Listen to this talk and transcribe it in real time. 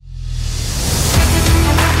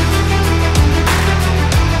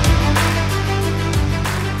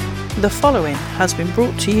The following has been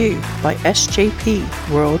brought to you by SJP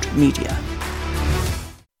World Media.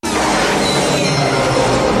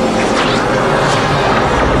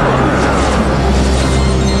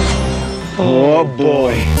 Oh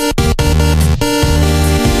boy.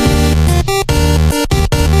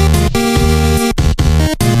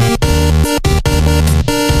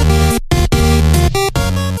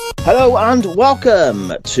 Hello and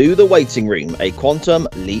welcome to The Waiting Room, a Quantum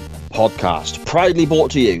Leap podcast, proudly brought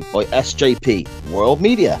to you by SJP World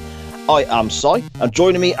Media. I am Si, and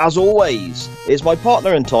joining me as always is my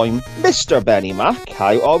partner in time, Mr. Benny Mac.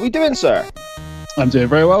 How are we doing, sir? I'm doing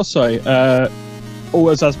very well, Si.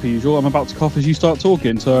 Always as per usual, I'm about to cough as you start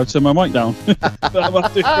talking, so I turn my mic down. But I'm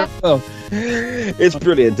doing very well. It's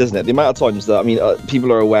brilliant, isn't it? The amount of times that,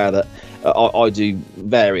 people are aware that I do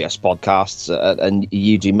various podcasts and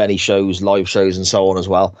you do many shows, live shows and so on as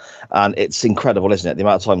well. And it's incredible, isn't it? The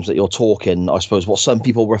amount of times that you're talking, I suppose, what some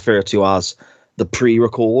people refer to as the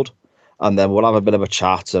pre-record. And then we'll have a bit of a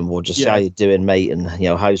chat and we'll just say, how you doing, mate? And,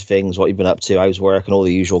 how's things, what you've been up to, how's work and all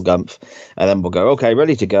the usual gumph. And then we'll go, okay,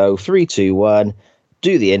 ready to go. 3, 2, 1,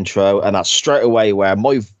 do the intro. And that's straight away where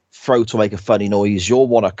my throat will make a funny noise, you'll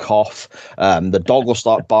want to cough, the dog will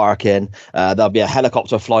start barking, there'll be a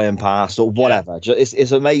helicopter flying past or whatever.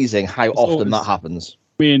 It's amazing how often that happens.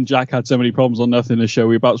 Me and Jack had so many problems on Nothing the show. We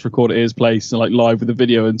were about to record at his place and like live with the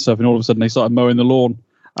video and stuff, and all of a sudden they started mowing the lawn.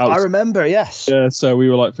 I remember, yes. Yeah, so we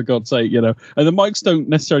were like, for God's sake, and the mics don't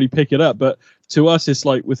necessarily pick it up, but to us it's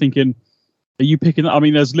like we're thinking, are you picking up? I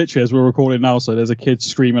mean, there's literally, as we're recording now, so there's a kid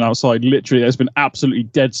screaming outside. Literally, there's been absolutely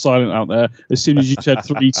dead silent out there. As soon as you said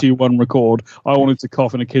 3, 2, 1, record, I wanted to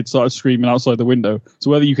cough and a kid started screaming outside the window.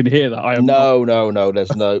 So whether you can hear that, I am No.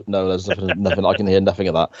 There's nothing. I can hear nothing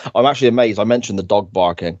of that. I'm actually amazed. I mentioned the dog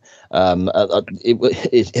barking. My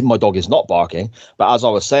dog is not barking, but as I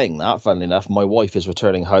was saying that, funnily enough, my wife is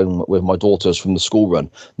returning home with my daughters from the school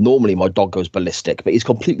run. Normally, my dog goes ballistic, but he's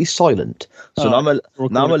completely silent. So now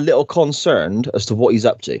I'm a little concerned as to what he's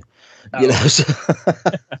up to. I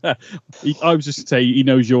was just to say he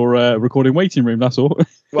knows your recording waiting room, that's all.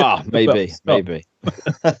 Well, maybe.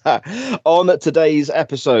 On today's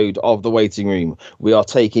episode of The Waiting Room, we are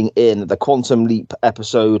taking in the Quantum Leap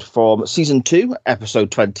episode from Season 2,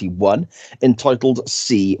 Episode 21, entitled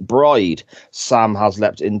Sea Bride. Sam has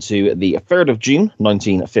leapt into the 3rd of June,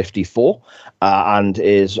 1954, and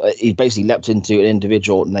he basically leapt into an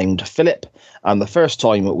individual named Philip. And the first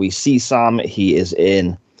time we see Sam, he is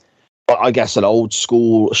in, I guess, an old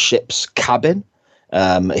school ship's cabin.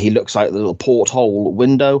 He looks out the little porthole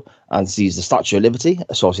window and sees the Statue of Liberty.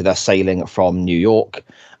 So obviously they're sailing from New York,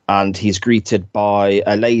 and he's greeted by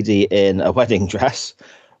a lady in a wedding dress,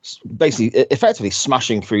 basically effectively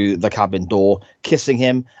smashing through the cabin door, kissing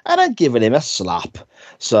him, and then giving him a slap.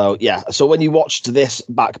 So when you watched this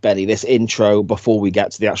back, Benny, this intro before we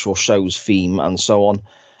get to the actual show's theme and so on,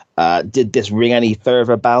 did this ring any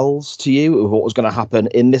further bells to you of what was going to happen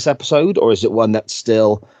in this episode, or is it one that's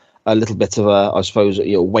still a little bit of a, I suppose,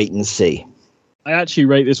 wait and see? I actually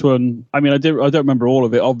rate this one. I mean, I don't remember all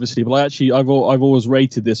of it, obviously, but I've always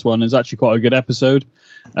rated this one as actually quite a good episode.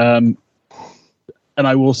 And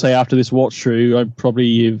I will say after this watch through, I'm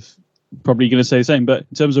probably going to say the same. But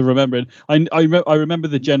in terms of remembering, I remember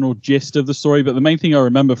the general gist of the story, but the main thing I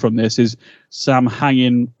remember from this is Sam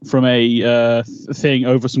hanging from a thing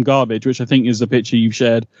over some garbage, which I think is the picture you've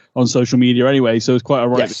shared on social media anyway. So it's quite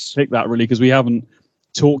alright to pick that, really, because we haven't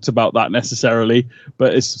talked about that necessarily,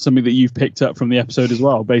 but it's something that you've picked up from the episode as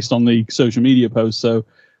well, based on the social media post. So,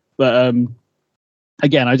 but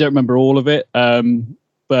again, I don't remember all of it.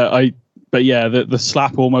 But yeah, the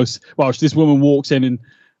slap almost. Well, this woman walks in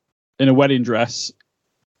a wedding dress,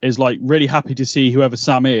 is like really happy to see whoever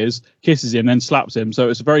Sam is, kisses him, then slaps him. So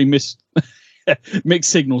it's a very mixed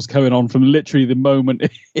signals going on from literally the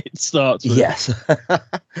moment it starts. Yes.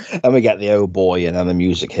 And we get the oh boy, and then the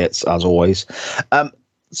music hits as always.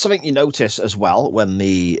 Something you notice as well when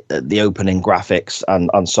the opening graphics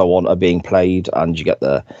and so on are being played, and you get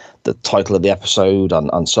the title of the episode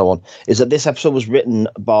and so on, is that this episode was written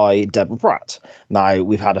by Deborah Pratt. Now,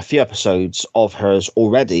 we've had a few episodes of hers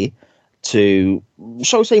already to,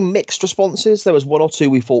 shall we say, mixed responses. There was 1 or 2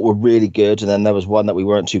 we thought were really good, and then there was one that we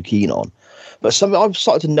weren't too keen on. But something I've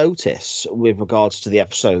started to notice with regards to the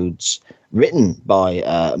episodes written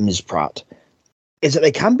by Ms. Pratt is that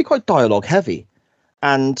they can be quite dialogue heavy.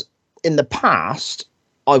 And in the past,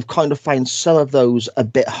 I've kind of found some of those a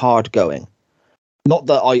bit hard going. Not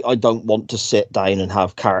that I don't want to sit down and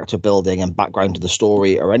have character building and background to the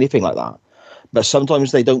story or anything like that, but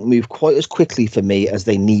sometimes they don't move quite as quickly for me as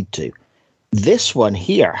they need to. This one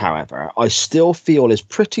here, however, I still feel is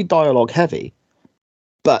pretty dialogue heavy,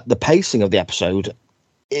 but the pacing of the episode,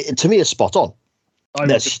 to me, is spot on.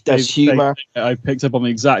 There's humor. I picked up on the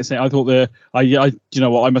exact same. I thought you know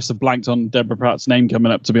what? I must have blanked on Deborah Pratt's name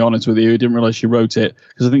coming up. To be honest with you, I didn't realize she wrote it,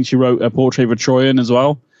 because I think she wrote A Portrait of a Trojan as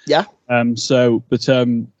well. Yeah.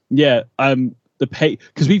 The pay,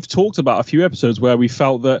 because we've talked about a few episodes where we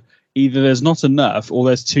felt that either there's not enough or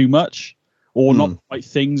there's too much, or not the right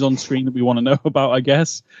things on screen that we want to know about, I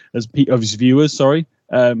guess, as viewers. Sorry.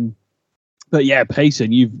 But yeah,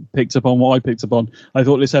 pacing, you've picked up on what I picked up on. I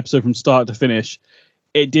thought this episode from start to finish,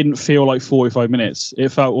 it didn't feel like 45 minutes. It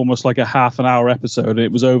felt almost like a half an hour episode, and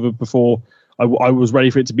it was over before I was ready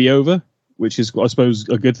for it to be over, which is, I suppose,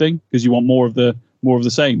 a good thing, because you want more of the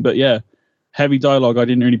same. But yeah, heavy dialogue I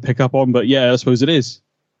didn't really pick up on, but yeah, I suppose it is,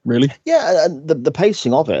 really. Yeah, and the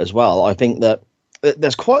pacing of it as well. I think that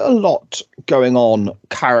there's quite a lot going on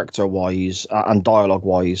character-wise and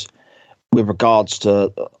dialogue-wise with regards to,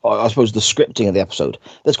 I suppose, the scripting of the episode.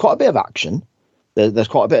 There's quite a bit of action. There's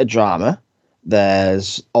quite a bit of drama.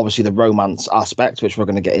 There's obviously the romance aspect, which we're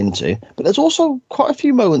going to get into. But there's also quite a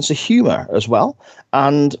few moments of humour as well.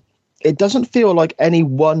 And it doesn't feel like any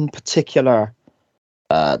one particular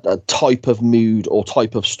type of mood or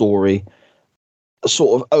type of story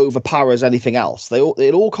sort of overpowers anything else.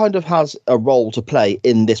 It all kind of has a role to play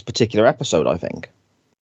in this particular episode, I think.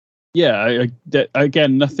 Yeah,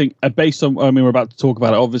 again, nothing based on, I mean, we're about to talk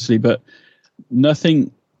about it, obviously, but nothing,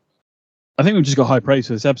 I think we've just got high praise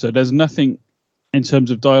for this episode. There's nothing in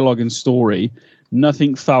terms of dialogue and story,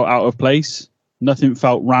 nothing felt out of place, nothing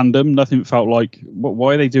felt random, nothing felt like,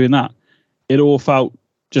 why are they doing that? It all felt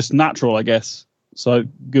just natural, I guess. So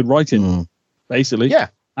good writing, basically. Yeah.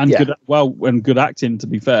 And good acting, to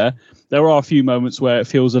be fair. There are a few moments where it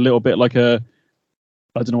feels a little bit like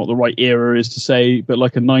I don't know what the right era is to say, but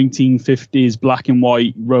like a 1950s black and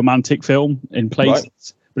white romantic film in places.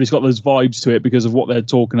 Right. But it's got those vibes to it because of what they're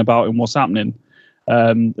talking about and what's happening.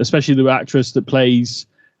 Especially the actress that plays,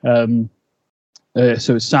 so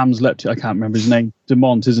it's Sam's Lepti, I can't remember his name,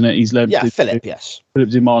 Dumont, isn't it? He's Philip, yes. Philip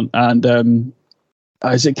Dumont. And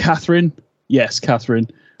is it Catherine? Yes, Catherine.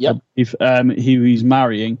 Yep. If he's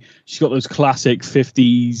marrying, she's got those classic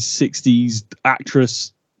 50s, 60s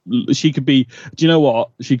actress. She could be, do you know what?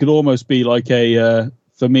 She could almost be like for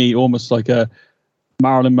me, almost like a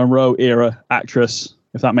Marilyn Monroe era actress,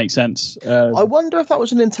 if that makes sense. I wonder if that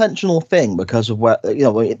was an intentional thing because of where,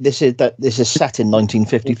 this is set in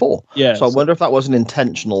 1954. Yeah. So I wonder if that was an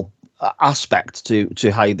intentional aspect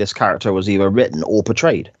to how this character was either written or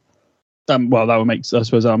portrayed. Well, I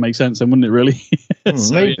suppose that would make sense then, wouldn't it, really?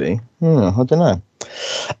 Maybe. I don't know.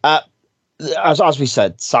 As we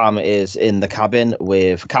said, Sam is in the cabin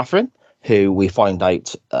with Catherine, who we find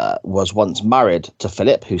out was once married to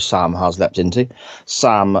Philip, who Sam has leapt into.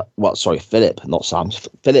 Philip, not Sam.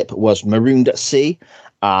 Philip was marooned at sea,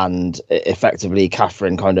 and effectively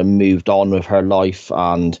Catherine kind of moved on with her life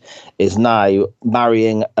and is now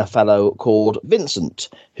marrying a fellow called Vincent,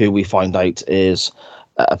 who we find out is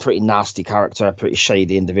a pretty nasty character, a pretty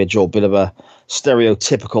shady individual, bit of a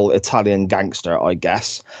stereotypical Italian gangster, I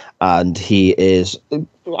guess. And he is,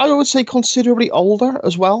 I would say, considerably older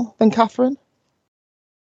as well than Catherine.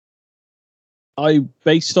 I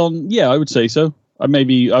would say so.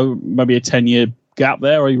 Maybe a 10-year gap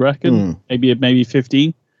there, I reckon. Maybe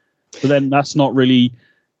 15. But then that's not really,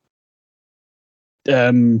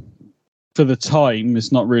 for the time,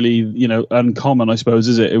 it's not really, uncommon, I suppose,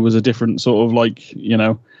 is it? It was a different sort of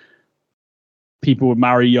people would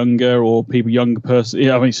marry younger or younger person.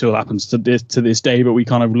 Yeah, I mean, it still happens to this day, but we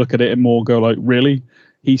kind of look at it and more go like, really?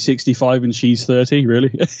 He's 65 and she's 30, really?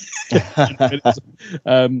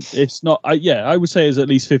 It's not. I would say there's at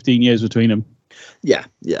least 15 years between them. Yeah,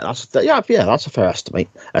 that's a fair estimate.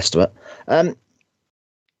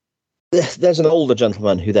 There's an older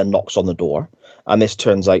gentleman who then knocks on the door, and this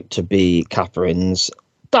turns out to be Catherine's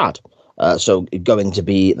dad. So going to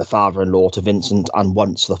be the father-in-law to Vincent and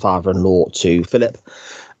once the father-in-law to Philip.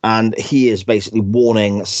 And he is basically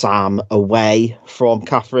warning Sam away from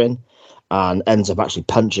Catherine and ends up actually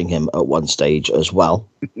punching him at one stage as well,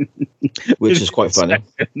 which is quite funny.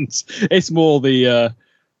 It's more the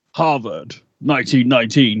Harvard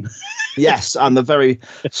 1919. Yes, and the very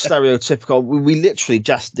stereotypical. We literally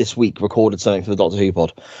just this week recorded something for the Doctor Who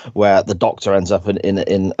pod where the Doctor ends up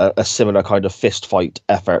in a similar kind of fist fight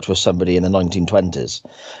effort with somebody in the 1920s,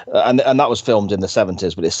 and that was filmed in the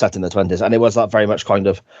 70s, but it's set in the 20s, and it was that very much kind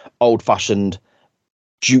of old-fashioned.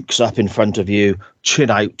 Jukes up in front of you,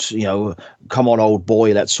 chin out, come on, old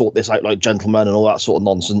boy, let's sort this out like gentlemen and all that sort of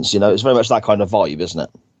nonsense. It's very much that kind of vibe, isn't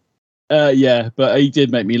it? Yeah, but he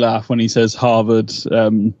did make me laugh when he says Harvard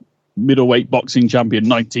middleweight boxing champion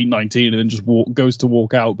 1919 and then just goes to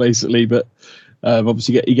walk out basically. But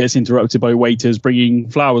obviously he gets interrupted by waiters bringing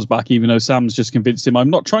flowers back, even though Sam's just convinced him, I'm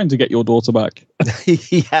not trying to get your daughter back.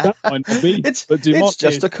 Yeah, it's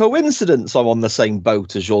just a coincidence I'm on the same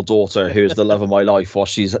boat as your daughter, who is the love of my life, while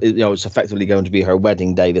she's, it's effectively going to be her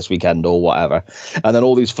wedding day this weekend or whatever. And then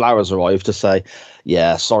all these flowers arrive to say,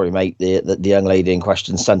 yeah, sorry, mate, the young lady in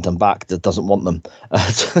question sent them back, that doesn't want them.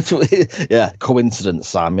 Yeah, coincidence,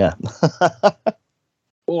 Sam, yeah.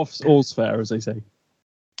 All's fair, as they say.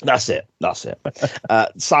 That's it.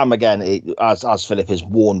 Sam, again, as Philip is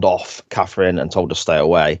warned off Catherine and told to stay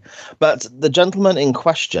away. But the gentleman in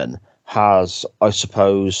question has, I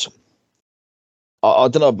suppose, I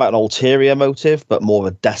don't know about an ulterior motive, but more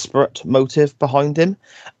of a desperate motive behind him.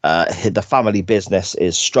 The family business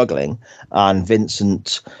is struggling, and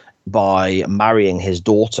Vincent, by marrying his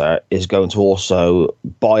daughter, is going to also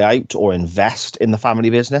buy out or invest in the family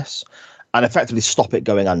business and effectively stop it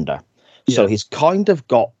going under. Yeah. So he's kind of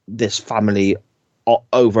got this family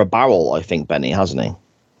over a barrel, I think, Benny, hasn't he?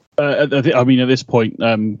 I mean, at this point,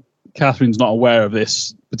 Catherine's not aware of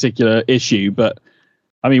this particular issue, but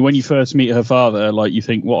I mean, when you first meet her father, like, you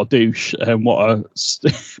think, what a douche and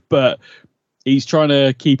but he's trying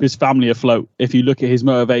to keep his family afloat. If you look at his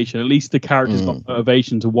motivation, at least the character's got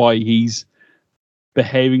motivation to why he's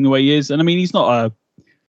behaving the way he is. And I mean, he's not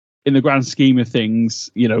in the grand scheme of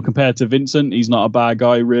things, compared to Vincent, he's not a bad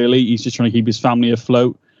guy, really. He's just trying to keep his family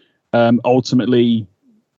afloat. Ultimately,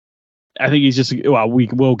 I think he's just, well, we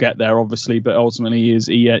will get there, obviously, but ultimately he's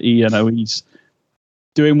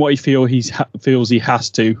doing what he feels he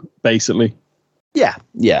has to, basically. Yeah,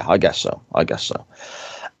 I guess so.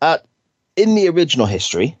 In the original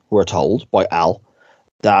history, we're told by Al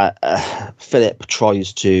that Philip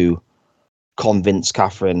tries to convince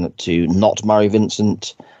Catherine to not marry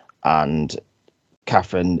Vincent, and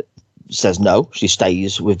Catherine says no. She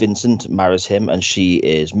stays with Vincent, marries him, and she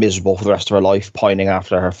is miserable for the rest of her life, pining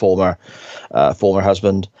after her former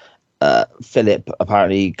husband. Philip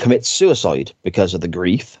apparently commits suicide because of the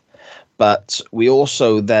grief, but we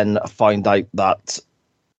also then find out that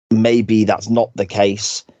maybe that's not the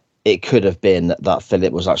case. It could have been that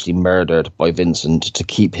Philip was actually murdered by Vincent to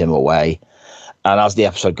keep him away. And as the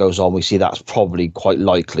episode goes on, we see that's probably quite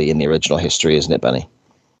likely in the original history, isn't it, Benny?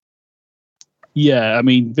 Yeah, I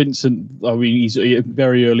mean, Vincent, he's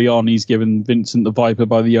very early on, he's given Vincent the Viper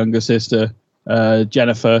by the younger sister,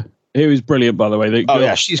 Jennifer, who is brilliant, by the way.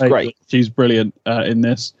 Yeah, she's great. She's brilliant in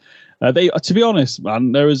this. To be honest,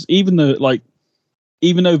 man, there is even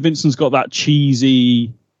though Vincent's got that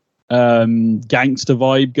cheesy gangster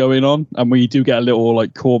vibe going on, and we do get a little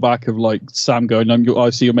callback of Sam going, I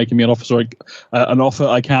see you're making me an offer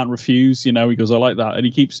I can't refuse, he goes, I like that, and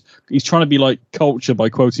he's trying to be culture by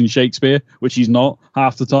quoting Shakespeare, which he's not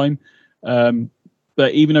half the time,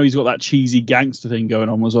 but even though he's got that cheesy gangster thing going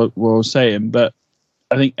on, was what I was saying, but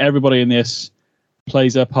I think everybody in this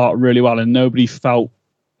plays their part really well, and nobody felt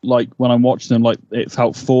when I'm watching them it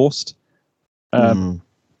felt forced.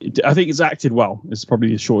 I think it's acted well. It's probably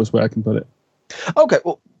the shortest way I can put it. Okay,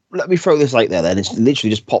 well, let me throw this out there then. It's literally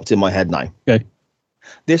just popped in my head now. Okay.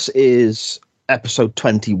 This is episode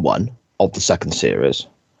 21 of the second series.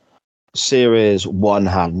 Series 1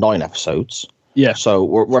 had 9 episodes. Yeah. So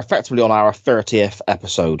we're effectively on our 30th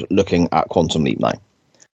episode looking at Quantum Leap now.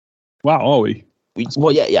 Wow, are we?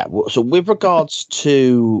 Well, yeah. So with regards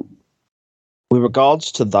to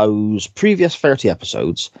those previous 30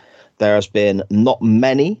 episodes, there has been not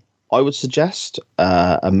many, I would suggest,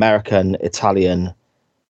 American, Italian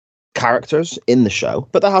characters in the show,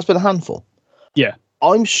 but there has been a handful. Yeah.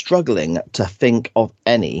 I'm struggling to think of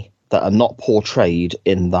any that are not portrayed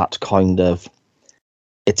in that kind of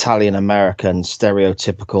Italian-American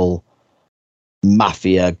stereotypical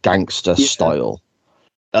mafia gangster style.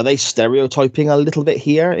 Are they stereotyping a little bit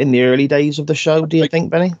here in the early days of the show, do you think,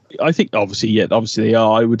 Benny? I think obviously they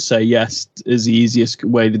are. I would say yes is the easiest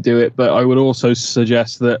way to do it, but I would also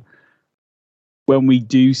suggest that when we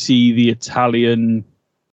do see the Italian,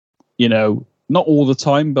 not all the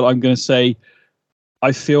time, but I'm going to say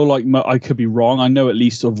I feel like I could be wrong. I know at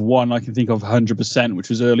least of one I can think of 100%, which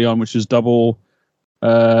was early on, which was Double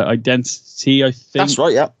Identity, I think. That's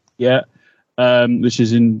right, yeah. Yeah. Which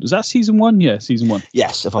is was that season 1? Yeah, season 1.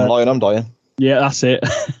 Yes, if I'm lying, I'm dying. Yeah, that's it.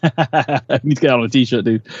 I need to get on a t-shirt,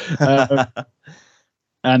 dude.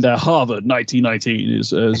 And Harvard 1919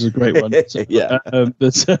 is a great one. So, yeah.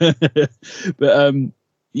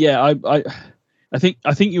 I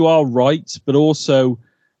think you are right, but also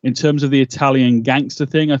in terms of the Italian gangster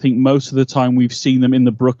thing, I think most of the time we've seen them in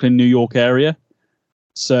the Brooklyn, New York area.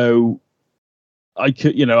 So I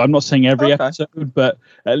could, I'm not saying every Okay. episode, but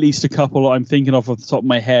at least a couple I'm thinking of off the top of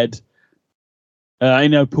my head. I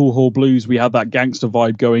know Pool Hall Blues, we had that gangster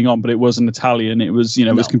vibe going on, but it wasn't Italian. It was,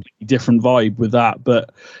 it was completely different vibe with that.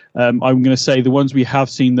 But I'm going to say the ones we have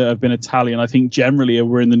seen that have been Italian, I think generally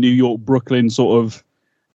we're in the New York, Brooklyn sort of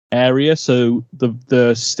area. So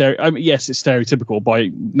yes, it's stereotypical.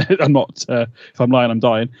 I'm not. If I'm lying, I'm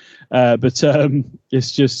dying. But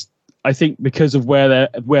it's just, I think because of where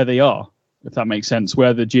they are, if that makes sense,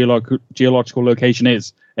 where the geological location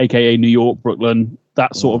is, aka New York, Brooklyn,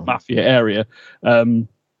 that sort of mafia area. I'm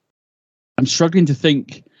struggling to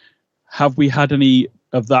think, have we had any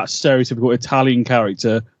of that stereotypical Italian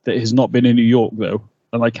character that has not been in New York though?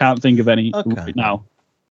 And I can't think of any right now.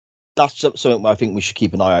 That's something I think we should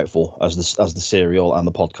keep an eye out for as the serial and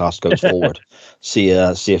the podcast goes forward. See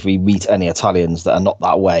if we meet any Italians that are not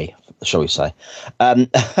that way, shall we say.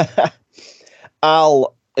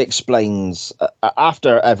 Al explains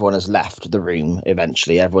after everyone has left the room,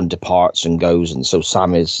 eventually everyone departs and goes, and so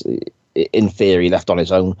Sam is in theory left on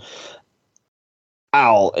his own.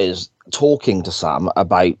 Al is talking to Sam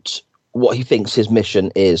about what he thinks his mission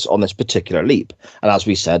is on this particular leap, and as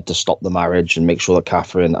we said, to stop the marriage and make sure that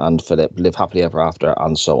Catherine and Philip live happily ever after,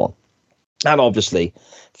 and so on. And obviously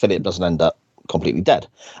Philip doesn't end up completely dead,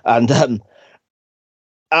 and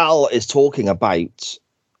Al is talking about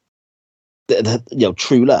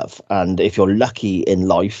true love, and if you're lucky in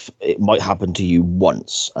life, it might happen to you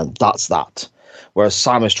once, and that's that. Whereas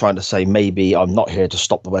Sam is trying to say, maybe I'm not here to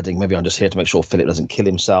stop the wedding, maybe I'm just here to make sure Philip doesn't kill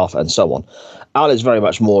himself, and so on. Al is very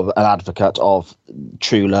much more of an advocate of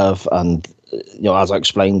true love, and as I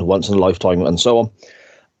explained, once in a lifetime, and so on.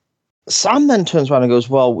 Sam then turns around and goes,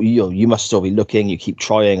 well, you must still be looking, you keep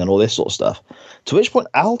trying, and all this sort of stuff. To which point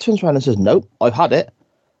Al turns around and says, nope, I've had it.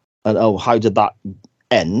 And how did that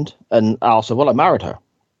end? And Al said, well, I married her.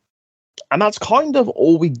 And that's kind of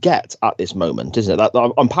all we get at this moment, isn't it?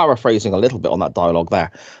 I'm paraphrasing a little bit on that dialogue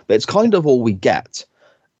there, but it's kind of all we get.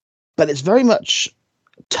 But it's very much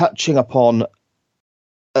touching upon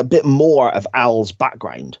a bit more of Al's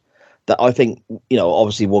background that I think,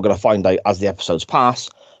 obviously we're going to find out as the episodes pass,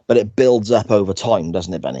 but it builds up over time,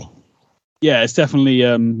 doesn't it, Benny? Yeah, it's definitely,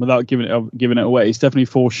 without giving it away, it's definitely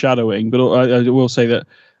foreshadowing. But I will say that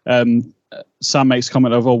Sam makes a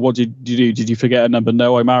comment of, oh, what did you do? Did you forget a number?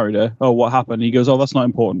 No, I married her. Oh, what happened? He goes, oh, that's not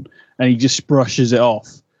important. And he just brushes it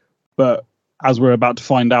off. But as we're about to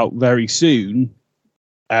find out very soon,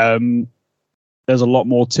 there's a lot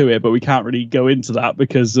more to it, but we can't really go into that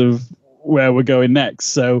because of where we're going next.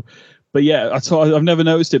 So, but yeah, I've never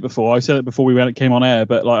noticed it before. I said it before it came on air,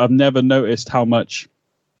 but I've never noticed how much,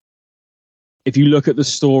 if you look at the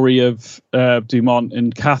story of Dumont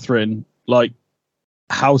and Catherine,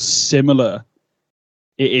 how similar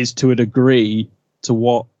it is to a degree to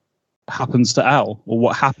what happens to Al, or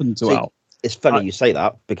what happened to Al. It's funny you say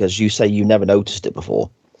that, because you say you never noticed it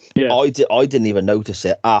before. Yeah. I didn't even notice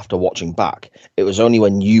it after watching back. It was only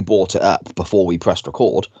when you brought it up before we pressed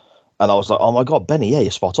record, and I was like, oh my God, Benny, yeah,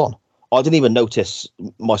 you're spot on. I didn't even notice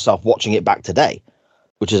myself watching it back today,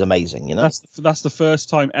 which is amazing, That's the first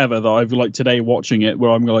time ever that I've today watching it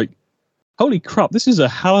where I'm like, holy crap, this is a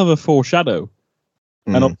hell of a foreshadow.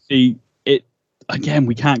 And obviously, again,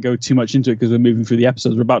 we can't go too much into it because we're moving through the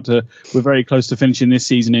episodes. We're very close to finishing this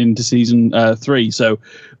season into season 3. So,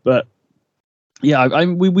 but yeah,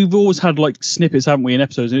 we've always had snippets, haven't we, in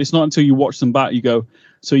episodes? And it's not until you watch them back you go,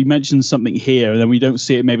 so he mentions something here, and then we don't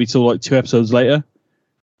see it maybe till 2 episodes later.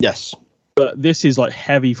 Yes. But this is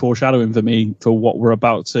heavy foreshadowing for me for what we're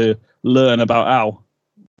about to learn about Al,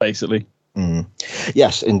 basically.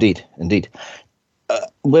 Yes, indeed.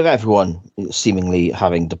 With everyone seemingly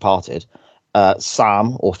having departed,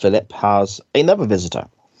 Sam, or Philip, has another visitor.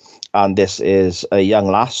 And this is a young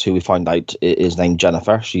lass who we find out is named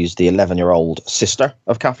Jennifer. She's the 11-year-old sister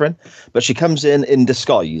of Catherine. But she comes in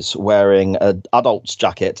disguise, wearing an adult's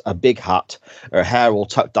jacket, a big hat, her hair all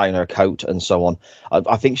tucked down her coat, and so on.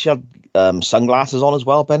 I think she had sunglasses on as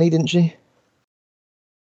well, Benny, didn't she?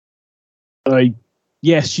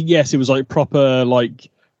 Yes, it was proper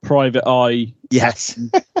private eye. Yes.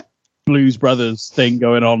 Blues Brothers thing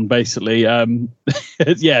going on, basically.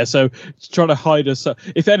 Yeah, so trying to hide us.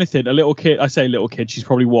 If anything, a little kid, I say little kid, she's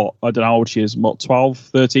probably I don't know how old she is, 12,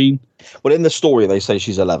 13? Well, in the story, they say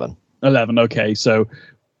she's 11. 11, okay. So,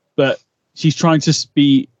 but she's trying to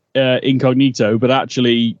be incognito, but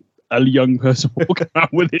actually a young person walking around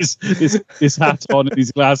with his hat on and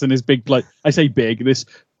his glass and his big, I say big, this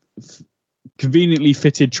conveniently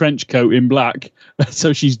fitted trench coat in black,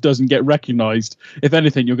 so she doesn't get recognized. If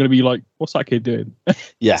anything, you're going to be like, what's that kid doing?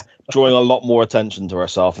 Yeah, drawing a lot more attention to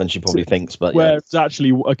herself than she probably thinks. But where it's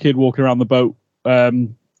actually a kid walking around the boat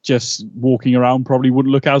just walking around probably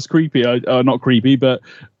wouldn't look as creepy. Not creepy, but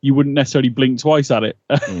you wouldn't necessarily blink twice at it.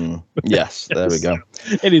 Yes, there we go.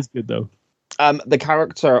 It is good though. The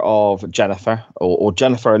character of Jennifer, or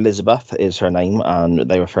Jennifer Elizabeth is her name, and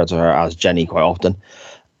they refer to her as Jenny quite often.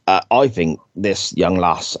 I think this young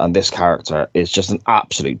lass and this character is just an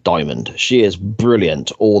absolute diamond. She is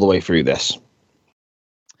brilliant all the way through this.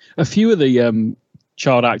 A few of the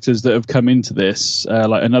child actors that have come into this,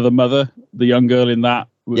 like Another Mother, the young girl in that,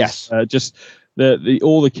 was, yes, just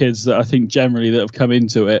all the kids that I think generally that have come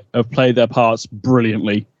into it have played their parts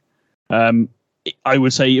brilliantly. I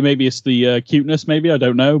would say maybe it's the cuteness, maybe, I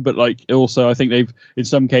don't know, but like also I think they've in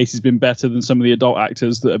some cases been better than some of the adult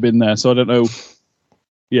actors that have been there. So I don't know,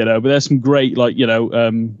 but there's some great it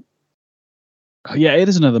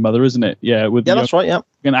is Another Mother, isn't it? Yeah, that's right. Yeah,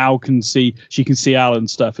 and Al can see Al and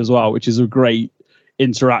stuff as well, which is a great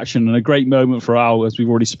interaction and a great moment for Al, as we've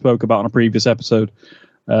already spoke about in a previous episode.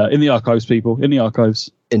 In the archives, people, in the archives.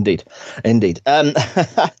 Indeed.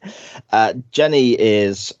 Jenny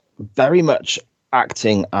is very much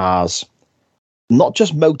acting as not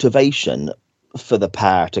just motivation for the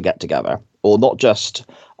pair to get together, or not just,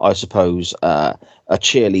 I suppose, a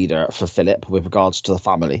cheerleader for Philip with regards to the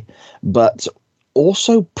family, but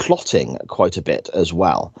also plotting quite a bit as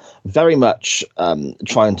well. Very much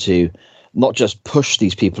trying to not just push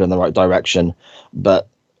these people in the right direction, but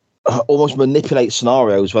almost manipulate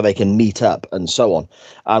scenarios where they can meet up and so on.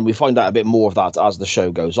 And we find out a bit more of that as the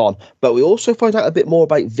show goes on. But we also find out a bit more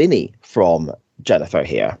about Vinny from Jennifer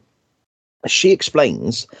here. She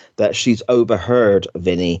explains that she's overheard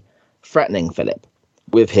Vinny threatening Philip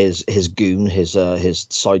with his goon, his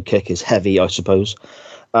sidekick, his heavy, I suppose,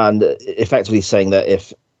 and effectively saying that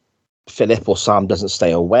if Philip or Sam doesn't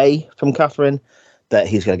stay away from Catherine, that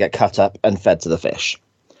he's going to get cut up and fed to the fish.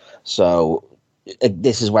 So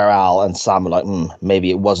this is where Al and Sam are like, maybe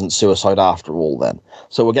it wasn't suicide after all then.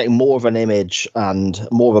 So we're getting more of an image and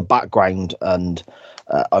more of a background and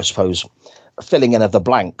I suppose filling in of the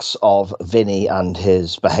blanks of Vinny and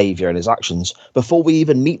his behaviour and his actions before we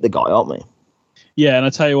even meet the guy, aren't we? Yeah, and I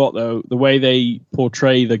tell you what, though, the way they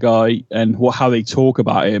portray the guy and how they talk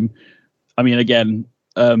about him, I mean, again,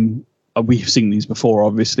 we've seen these before,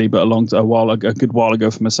 obviously, but a good while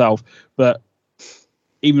ago for myself. But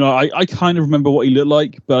even though I kind of remember what he looked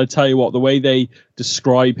like, but I tell you what, the way they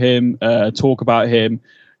describe him, talk about him,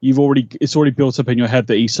 it's already built up in your head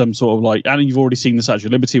that he's some sort of like, and you've already seen the Statue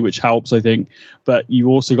of Liberty, which helps, I think. But you've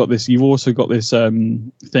also got this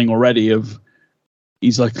thing already of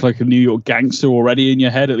he's like a New York gangster already in your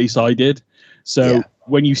head. At least I did. So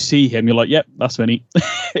when you see him, you're like, yep, that's Vinny.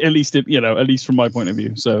 at least from my point of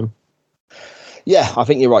view. So yeah, I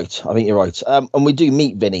think you're right. And we do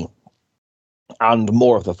meet Vinny and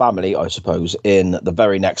more of the family, I suppose, in the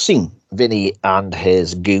very next scene. Vinny and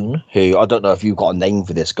his goon, who I don't know if you've got a name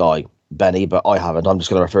for this guy, Benny, but I haven't. I'm just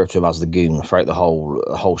going to refer to him as the goon throughout the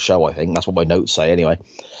whole show, I think. That's what my notes say anyway.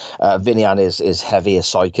 Vinny and his heavy, his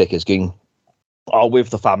sidekick, his goon, are with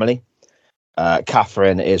the family.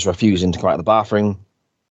 Catherine is refusing to come out of the bathroom.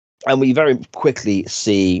 And we very quickly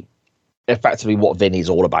see effectively what Vinny's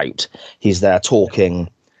all about. He's there talking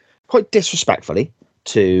quite disrespectfully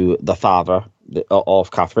to the father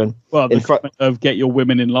of Catherine. Well, the comment of get your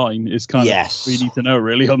women in line is kind of we need to know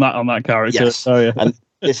really on that character. Yes. Oh, yeah. And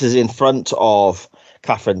this is in front of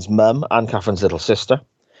Catherine's mum and Catherine's little sister.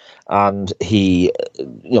 And he,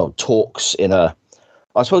 talks in a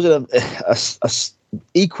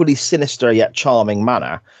equally sinister yet charming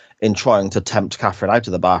manner in trying to tempt Catherine out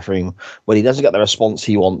of the bathroom. When he doesn't get the response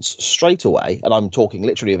he wants straight away, and I'm talking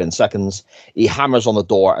literally within seconds, he hammers on the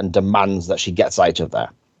door and demands that she gets out of there.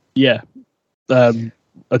 Yeah.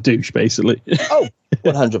 A douche, basically. Oh,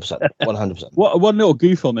 100%. 100%. One little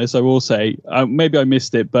goof on this, I will say, maybe I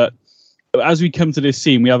missed it, but as we come to this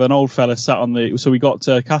scene, we have an old fella sat on so we got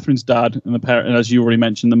Catherine's dad and the parent, and as you already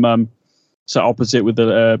mentioned, the mum sat opposite with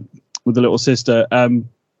the little sister.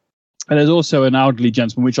 And there's also an elderly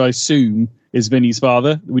gentleman, which I assume is Vinny's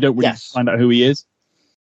father. We don't really find out who he is.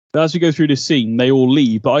 But as we go through this scene, they all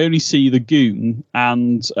leave, but I only see the goon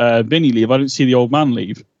and Vinny leave. I don't see the old man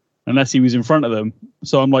leave, unless he was in front of them.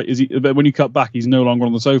 So I'm like, but when you cut back, he's no longer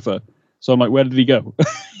on the sofa. So I'm like, where did he go?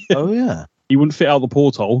 Oh, yeah. He wouldn't fit out the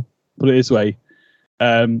porthole, put it this way.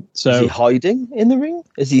 So is he hiding in the ring?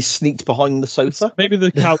 Is he sneaked behind the sofa? Maybe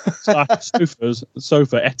the couch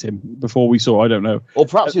sofa ate him before we saw. I don't know. Or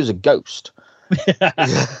perhaps he was a ghost.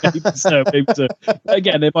 Maybe so.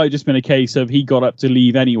 Again, it might have just been a case of he got up to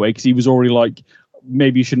leave anyway because he was already like,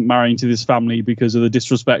 maybe you shouldn't marry into this family because of the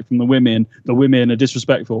disrespect from the women. The women are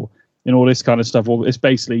disrespectful and all this kind of stuff. Well, it's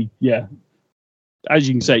basically, as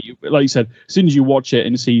you can say, like you said, as soon as you watch it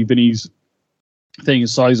and see Vinny's thing,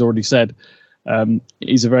 as Sai's already said,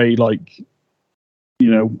 he's a very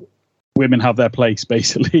women have their place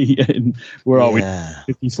basically. And where are we?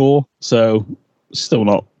 54. So still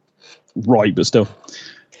not right, but still.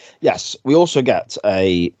 Yes, we also get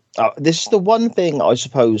this is the one thing I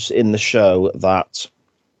suppose in the show that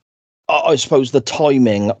I suppose the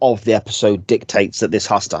timing of the episode dictates that this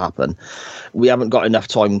has to happen. We haven't got enough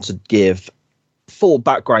time to give full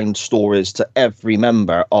background stories to every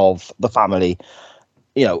member of the family,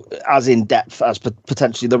 as in depth as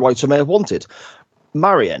potentially the writer may have wanted.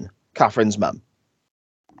 Marion, Catherine's mum,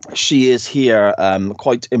 she is here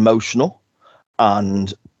quite emotional,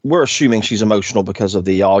 and we're assuming she's emotional because of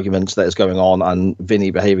the arguments that is going on and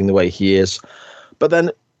Vinny behaving the way he is. But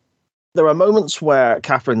then there are moments where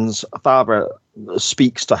Catherine's father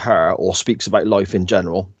speaks to her or speaks about life in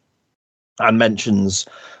general and mentions,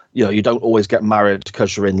 you don't always get married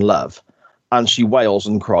because you're in love. And she wails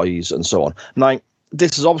and cries and so on. Now,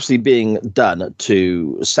 this is obviously being done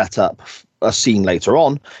to set up a scene later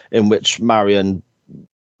on in which Marion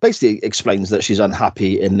basically explains that she's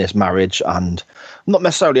unhappy in this marriage, and not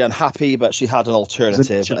necessarily unhappy, but she had an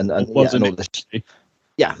alternative and all this.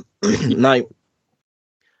 Yeah. Now,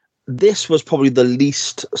 this was probably the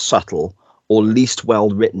least subtle or least well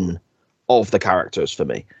written of the characters for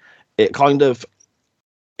me. It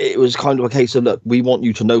was kind of a case of, look, we want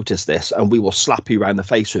you to notice this and we will slap you around the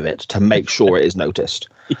face with it to make sure it is noticed.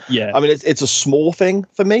 Yeah. I mean, it's a small thing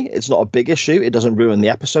for me. It's not a big issue. It doesn't ruin the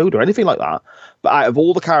episode or anything like that. But out of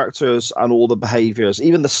all the characters and all the behaviors,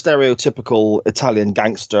 even the stereotypical Italian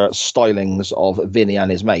gangster stylings of Vinny and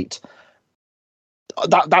his mate,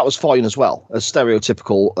 that was fine as well, as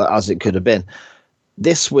stereotypical as it could have been.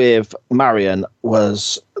 This with Marion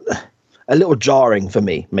was a little jarring for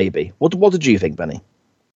me, maybe. What did you think, Benny?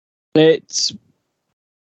 It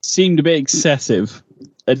seemed a bit excessive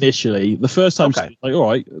initially. The first time, okay. She was like, all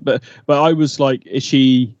right, but I was like, is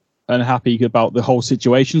she unhappy about the whole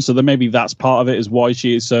situation? So then maybe that's part of it, is why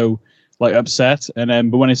she is so upset. And then,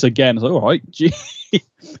 but when it's again, it's like, all right, gee,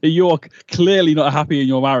 you're clearly not happy in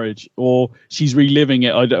your marriage, or she's reliving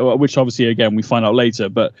it. Which obviously, again, we find out later,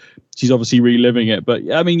 but she's obviously reliving it. But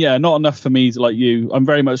I mean, yeah, not enough for me to, like you. I'm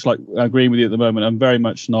very much agreeing with you at the moment. I'm very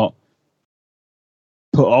much not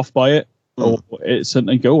put off by it, or it's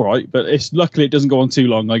something go all right. But luckily it doesn't go on too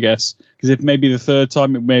long, I guess, because if maybe the third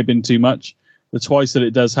time it may have been too much. The twice that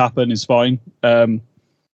it does happen is fine. But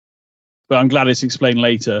I'm glad it's explained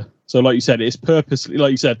later. So like you said, it's purposely,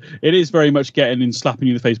 like you said, it is very much getting and slapping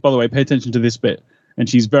you in the face. By the way, pay attention to this bit. And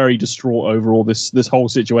she's very distraught over all this whole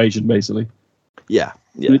situation, basically. Yeah.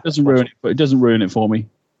 And it doesn't ruin it, but it doesn't ruin it for me.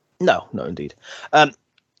 No, indeed.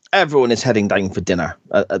 Everyone is heading down for dinner,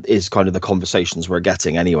 is kind of the conversations we're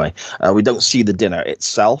getting anyway. We don't see the dinner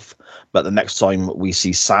itself, but the next time we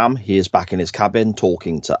see Sam, he is back in his cabin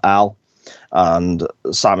talking to Al. And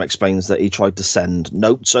Sam explains that he tried to send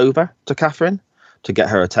notes over to Catherine to get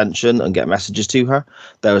her attention and get messages to her.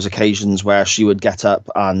 There was occasions where she would get up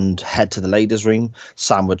and head to the ladies' room.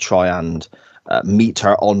 Sam would try and meet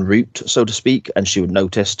her en route, so to speak, and she would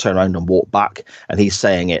notice, turn around and walk back. And he's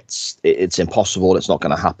saying it's impossible, it's not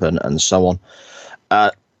going to happen, and so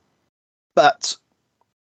on. But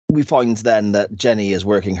we find then that Jenny is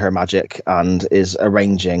working her magic and is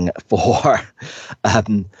arranging for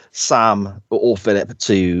Sam or Philip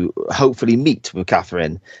to hopefully meet with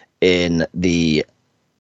Catherine in the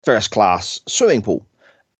first class swimming pool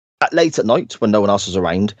late at night when no one else is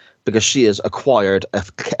around, because she has acquired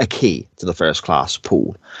a key to the first class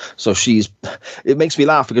pool. So it makes me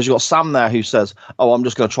laugh because you've got Sam there who says, oh, I'm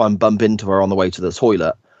just going to try and bump into her on the way to the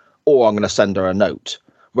toilet, or I'm going to send her a note.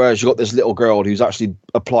 Whereas you've got this little girl who's actually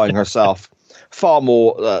applying herself far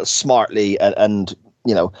more smartly and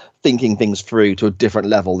thinking things through to a different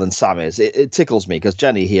level than Sam is. It tickles me because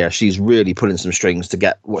Jenny here, she's really pulling some strings to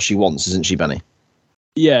get what she wants, isn't she, Benny?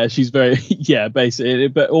 Yeah, she's very, basically.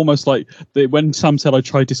 But almost like when Sam said, I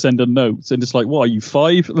tried to send her notes, and it's like, what, are you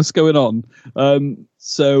 5? What's going on?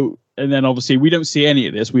 And then obviously we don't see any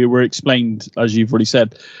of this. We were explained, as you've already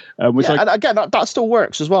said. And again, that still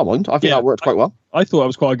works as well, mind. I think that worked quite well. I thought it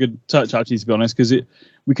was quite a good touch, actually, to be honest, because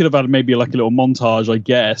we could have had maybe like a little montage, I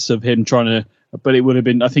guess, of him trying to, but it would have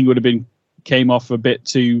been, came off a bit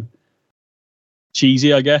too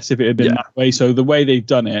cheesy, I guess, if it had been that way. So the way they've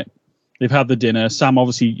done it, they've had the dinner.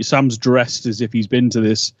 Sam's dressed as if he's been to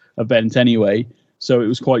this event anyway. So it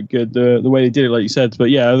was quite good, the way they did it, like you said. But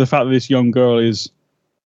yeah, the fact that this young girl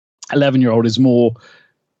 11-year-old is more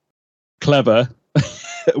clever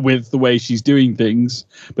with the way she's doing things,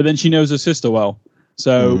 but then she knows her sister well.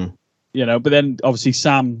 So But then obviously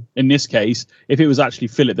Sam, in this case, if it was actually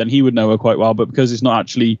Philip, then he would know her quite well. But because it's not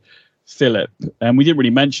actually Philip, and we didn't really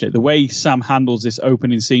mention it, the way Sam handles this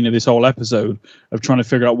opening scene of this whole episode of trying to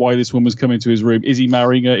figure out why this woman's coming to his room. Is he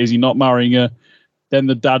marrying her? Is he not marrying her? Then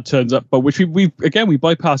the dad turns up, but which we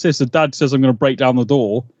bypass this. The dad says, "I'm going to break down the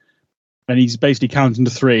door," and he's basically counting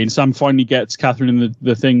to 3. And Sam finally gets Catherine in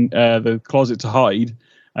the closet to hide.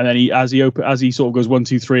 And then as he sort of goes 1,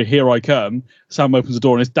 2, 3, here I come. Sam opens the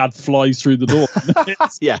door and his dad flies through the door.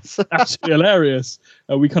 It's yes, absolutely hilarious.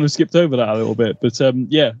 We kind of skipped over that a little bit, but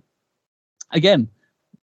yeah. Again,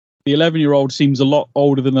 the 11-year-old seems a lot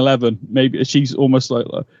older than 11. Maybe she's almost like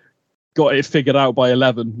got it figured out by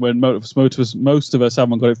 11. When most of us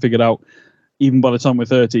haven't got it figured out, even by the time we're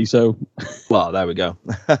 30. So, well, there we go.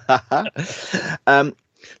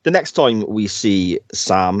 The next time we see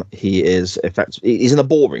Sam, he's in a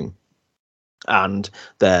ballroom, and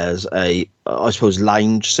there's a, I suppose,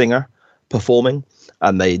 lounge singer performing,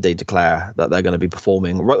 and they declare that they're going to be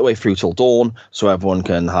performing right the way through till dawn, so everyone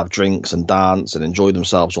can have drinks and dance and enjoy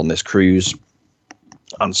themselves on this cruise,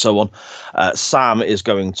 and so on. Sam is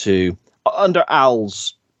going to, under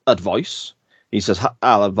Al's advice, he says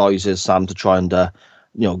Al advises Sam to try and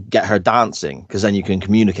get her dancing, because then you can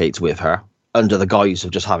communicate with her under the guise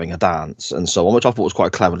of just having a dance and so on, which I thought was quite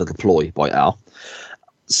a clever little ploy by Al.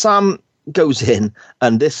 Sam goes in,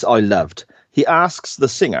 and this I loved. He asks the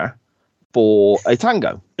singer for a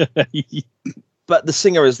tango. But the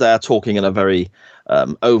singer is there talking in a very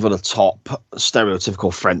over-the-top,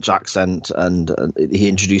 stereotypical French accent, and he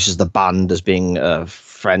introduces the band as being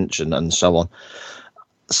French and so on.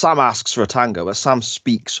 Sam asks for a tango, but Sam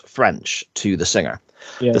speaks French to the singer.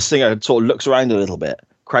 Yeah. The singer sort of looks around a little bit,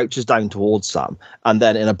 crouches down towards Sam, and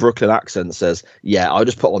then in a Brooklyn accent says, "Yeah, I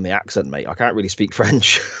just put on the accent, mate. I can't really speak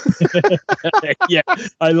French." Yeah,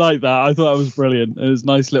 I like that. I thought that was brilliant. It was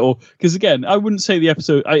nice little, because again, I wouldn't say the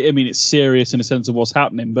episode, I mean, it's serious in a sense of what's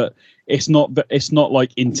happening, but it's not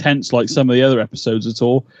like intense like some of the other episodes at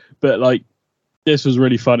all. But like, this was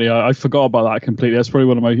really funny. I forgot about that completely. That's probably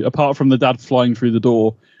one of my, apart from the dad flying through the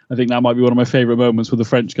door, I think that might be one of my favorite moments with the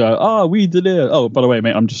French guy. We did it. Oh, by the way,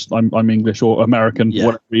 mate, I'm English or American,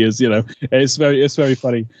 whatever he is. It's very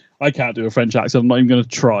funny. I can't do a French accent. I'm not even going to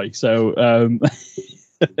try. So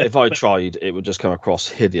if I tried, it would just come across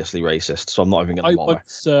hideously racist. So I'm not even going to bother.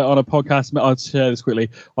 On a podcast, I'll share this quickly.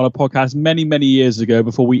 On a podcast many years ago,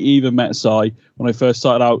 before we even met Si, when I first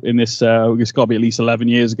started out in this, it's got to be at least 11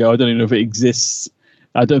 years ago. I don't even know if it exists.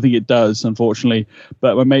 I don't think it does, unfortunately.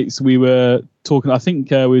 But my mates, we were talking, I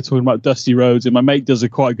think we were talking about Dusty Rhodes, and my mate does a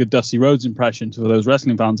quite good Dusty Rhodes impression for those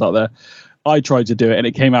wrestling fans out there. I tried to do it, and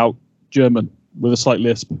it came out German with a slight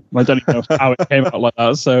lisp. I don't even know how it came out like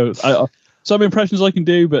that. So some impressions I can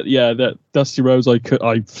do, but yeah, that Dusty Rhodes I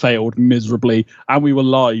failed miserably, and we were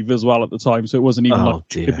live as well at the time, so it wasn't even it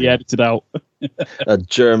could be edited out. A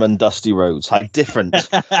German Dusty Rhodes. How different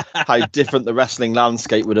the wrestling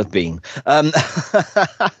landscape would have been.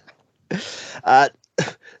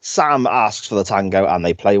 Sam asks for the tango, and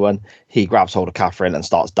they play one. He grabs hold of Catherine and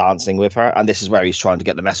starts dancing with her, and this is where he's trying to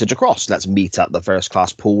get the message across. Let's meet at the first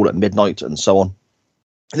class pool at midnight and so on.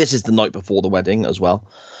 This is the night before the wedding as well.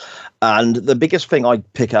 And the biggest thing I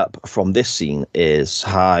pick up from this scene is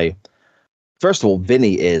how, first of all,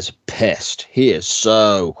 Vinny is pissed. He is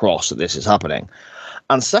so cross that this is happening.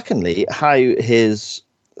 And secondly, how his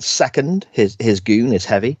goon, is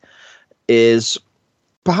Heavy, is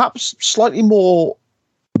perhaps slightly more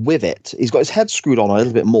with it. He's got his head screwed on a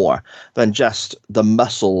little bit more than just the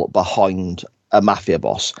muscle behind a mafia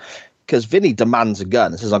boss. Because Vinny demands a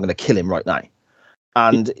gun and says, "I'm going to kill him right now."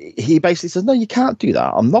 And he basically says, "No, you can't do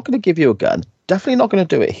that. I'm not going to give you a gun. Definitely not going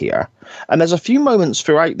to do it here." And there's a few moments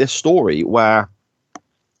throughout this story where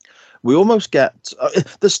we almost get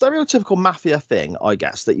the stereotypical mafia thing, I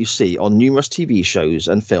guess, that you see on numerous TV shows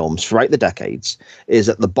and films throughout the decades, is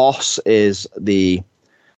that the boss is the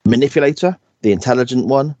manipulator, the intelligent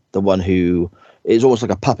one, the one who is almost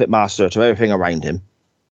like a puppet master to everything around him.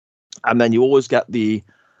 And then you always get the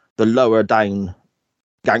lower down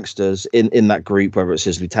gangsters in that group, whether it's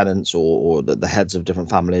his lieutenants or the heads of different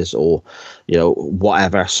families, or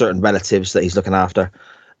whatever, certain relatives that he's looking after.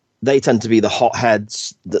 They tend to be the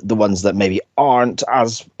hotheads, the ones that maybe aren't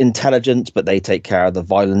as intelligent, but they take care of the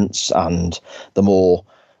violence and the more,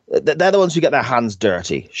 they're the ones who get their hands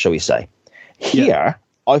dirty, shall we say. Here,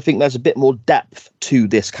 I think there's a bit more depth to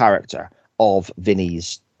this character of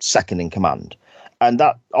Vinny's second in command. And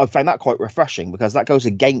that I find that quite refreshing, because that goes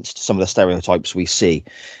against some of the stereotypes we see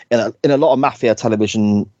in a lot of mafia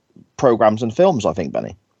television programs and films, I think,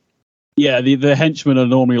 Benny. Yeah, the henchmen are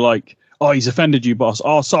normally like, oh, he's offended you, boss.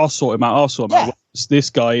 I'll sort him out. I'll sort him out. This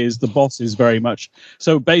guy is the boss is very much.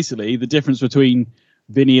 So basically, the difference between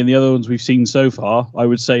Vinny and the other ones we've seen so far, I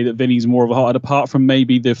would say that Vinny's more of a hothead, apart from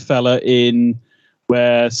maybe the fella in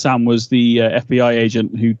where Sam was the FBI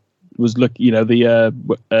agent who was the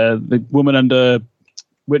woman under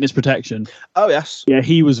witness protection. Oh, yes. Yeah,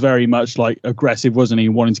 he was very much like aggressive, wasn't he?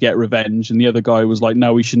 Wanting to get revenge. And the other guy was like,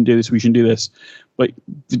 no, we shouldn't do this. We shouldn't do this. But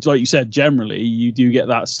like you said, generally, you do get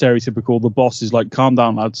that stereotypical, the boss is like, calm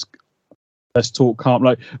down, lads. Let's talk calm.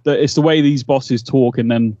 Like it's the way these bosses talk,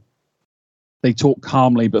 and then they talk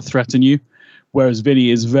calmly but threaten you. Whereas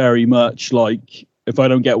Vinny is very much like, if I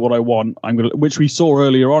don't get what I want, I'm gonna. Which we saw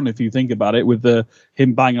earlier on, if you think about it, with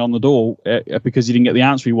him banging on the door because he didn't get the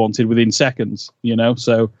answer he wanted within seconds. You know,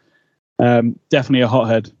 so definitely a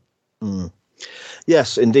hothead. Mm.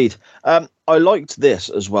 Yes, indeed. I liked this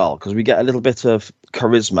as well because we get a little bit of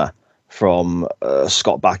charisma from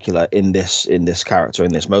Scott Bakula in this character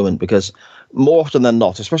in this moment, because more often than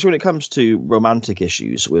not, especially when it comes to romantic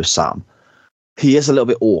issues with Sam, he is a little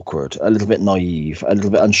bit awkward, a little bit naive, a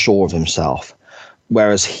little bit unsure of himself.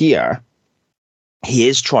 Whereas here, he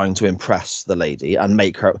is trying to impress the lady and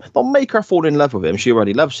not make her fall in love with him. She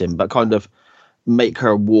already loves him, but kind of make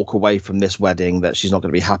her walk away from this wedding that she's not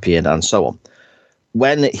going to be happy in, and so on.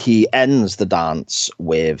 When he ends the dance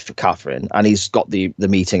with Catherine and he's got the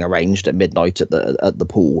meeting arranged at midnight at the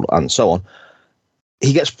pool and so on,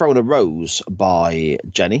 he gets thrown a rose by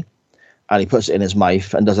Jenny. And he puts it in his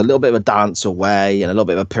mouth and does a little bit of a dance away and a little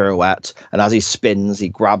bit of a pirouette. And as he spins, he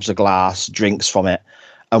grabs a glass, drinks from it,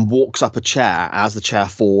 and walks up a chair. As the chair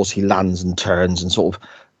falls, he lands and turns and sort of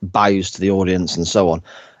bows to the audience and so on.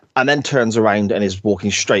 And then turns around and is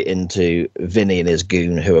walking straight into Vinny and his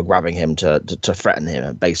goon, who are grabbing him to threaten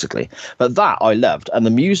him, basically. But that I loved. And the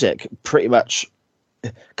music pretty much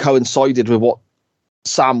coincided with what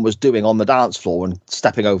Sam was doing on the dance floor and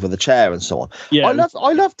stepping over the chair and so on. Yeah, I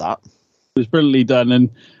love that. It was brilliantly done. And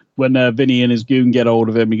when Vinny and his goon get hold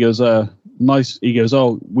of him, he goes, nice. He goes,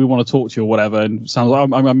 oh, we want to talk to you or whatever. And Sam's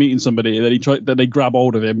like, I'm meeting somebody. And then they grab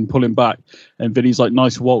hold of him and pull him back. And Vinny's like,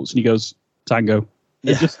 nice waltz. And he goes, tango.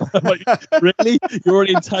 Yeah. Just, like, really? You're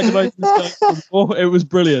already antagonizing this guy before? It was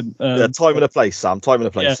brilliant. Time and a place, Sam. Time and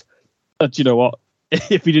a place. Yeah. But you know what?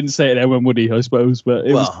 If he didn't say it, then when would he, I suppose? But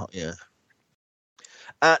it was.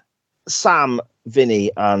 Yeah. Sam,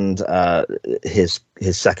 Vinny, and his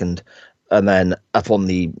second, and then up on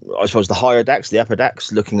the higher decks, the upper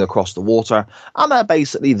decks, looking across the water, and they're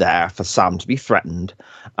basically there for Sam to be threatened.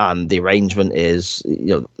 And the arrangement is,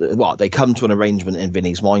 they come to an arrangement in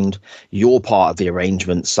Vinny's mind. Your part of the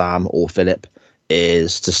arrangement, Sam or Philip,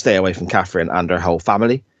 is to stay away from Catherine and her whole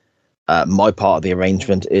family. My part of the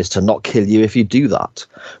arrangement is to not kill you if you do that,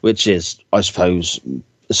 which is, I suppose,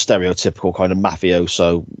 a stereotypical kind of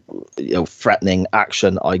mafioso, threatening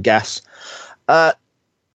action, I guess.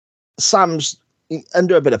 Sam's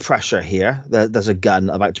under a bit of pressure here. There's a gun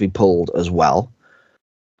about to be pulled as well.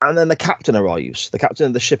 And then the captain arrives. The captain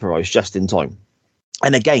of the ship arrives just in time.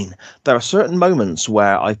 And again, there are certain moments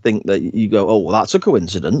where I think that you go, oh, well, that's a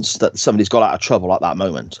coincidence that somebody's got out of trouble at that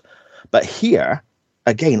moment. But here,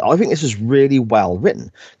 again, I think this is really well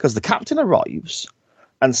written, because the captain arrives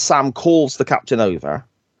and Sam calls the captain over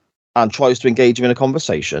and tries to engage him in a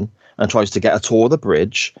conversation and tries to get a tour of the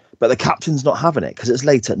bridge. But the captain's not having it because it's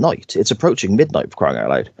late at night. It's approaching midnight, for crying out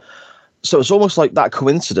loud. So it's almost like that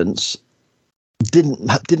coincidence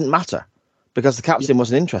didn't matter, because the captain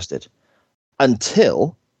wasn't interested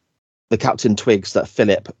until the captain twigs that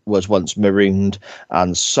Philip was once marooned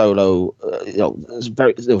and solo,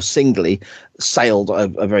 singly sailed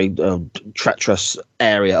a very treacherous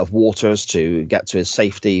area of waters to get to his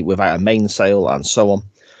safety without a mainsail and so on.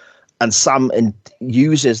 And Sam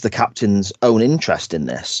uses the captain's own interest in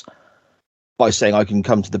this by saying, I can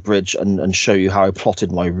come to the bridge and show you how I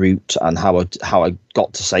plotted my route and how I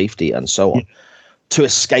got to safety and so on, to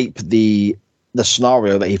escape the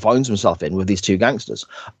scenario that he finds himself in with these two gangsters.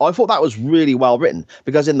 I thought that was really well written,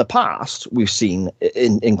 because in the past we've seen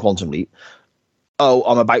in Quantum Leap, oh,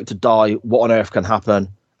 I'm about to die. What on earth can happen?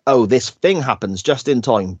 Oh, this thing happens just in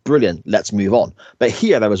time. Brilliant. Let's move on. But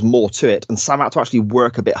here there was more to it, and Sam had to actually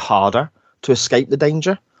work a bit harder to escape the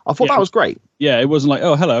danger. I thought that was great. Yeah, it wasn't like,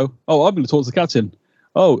 oh, hello. Oh, I'm going to talk to the captain.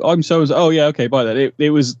 Oh, I'm so. Oh, yeah, okay, bye then. It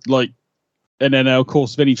was like, and then of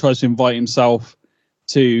course Vinny tries to invite himself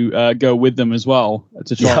to go with them as well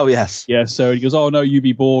to try. Oh, yes. Yeah. So he goes, oh no, you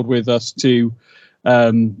be bored with us too.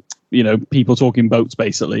 People talking boats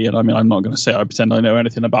basically. And I mean, I'm not going to say I pretend I know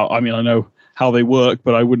anything about. I mean, I know how they work,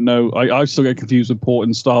 but I wouldn't know. I still get confused with port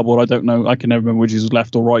and starboard. I don't know. I can never remember which is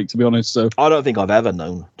left or right, to be honest. So I don't think I've ever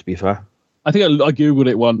known, to be fair. I think I googled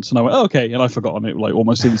it once and I went, oh, okay, and I forgot on it like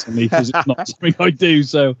almost instantly because it's not something I do.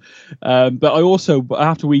 So, but I also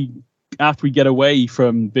after we get away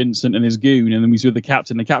from Vincent and his goon, and then we see the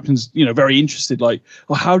captain. The captain's very interested, like,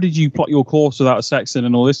 well, how did you plot your course without a sexton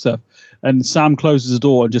and all this stuff? And Sam closes the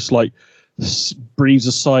door and just like breathes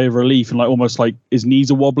a sigh of relief and like almost like his knees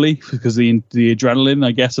are wobbly because the adrenaline,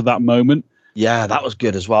 I guess, of that moment. Yeah, that was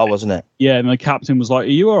good as well, wasn't it? Yeah, and the captain was like, "Are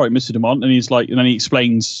you all right, Mr. Dumont?" And he's like, and then he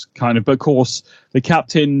explains kind of. But of course, the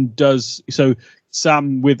captain does. So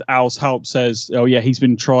Sam, with Al's help, says, "Oh yeah, he's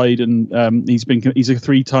been tried and he's a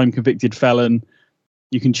 3-time convicted felon.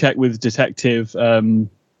 You can check with detective whoever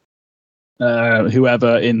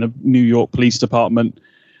in the New York Police Department."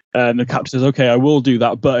 And the captain says, "Okay, I will do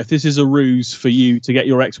that. But if this is a ruse for you to get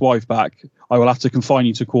your ex-wife back, I will have to confine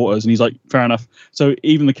you to quarters." And he's like, "Fair enough." So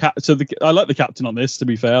even I like the captain on this. To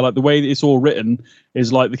be fair, like the way that it's all written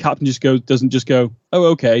is like the captain doesn't just go, "Oh,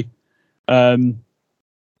 okay," and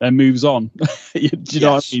moves on. Do you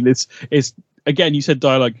know what I mean? It's again, you said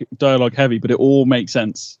dialogue heavy, but it all makes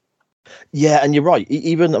sense. Yeah, and you're right.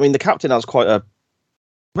 Even the captain has quite a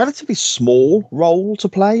relatively small role to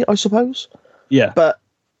play, I suppose. Yeah, but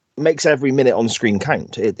makes every minute on screen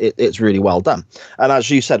count. It's really well done. And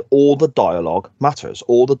as you said, all the dialogue matters.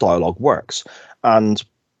 All the dialogue works. And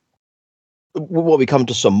we come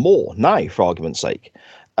to some more now, for argument's sake.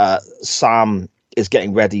 Sam is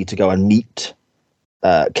getting ready to go and meet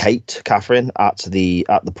Catherine at the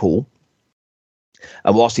pool.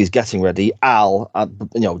 And whilst he's getting ready, Al,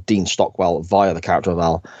 Dean Stockwell, via the character of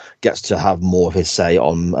Al, gets to have more of his say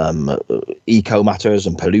on eco matters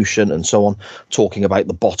and pollution and so on, talking about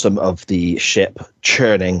the bottom of the ship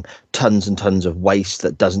churning tons and tons of waste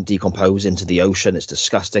that doesn't decompose into the ocean. It's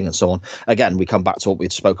disgusting and so on. Again, we come back to what we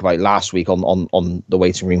spoke about last week on the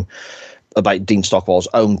waiting room about Dean Stockwell's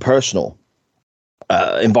own personal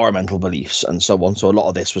environmental beliefs and so on. So a lot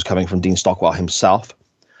of this was coming from Dean Stockwell himself.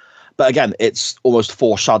 But again, it's almost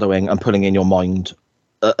foreshadowing and putting in your mind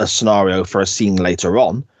a scenario for a scene later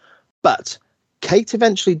on. But Kate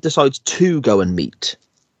eventually decides to go and meet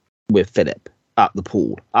with Philip at the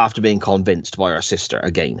pool after being convinced by her sister,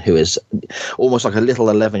 again, who is almost like a little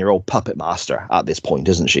 11-year-old puppet master at this point,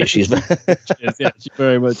 isn't she? She's yeah, she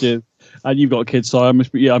very much is. And you've got kids, so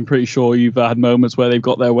I'm pretty sure you've had moments where they've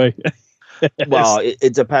got their way. Well,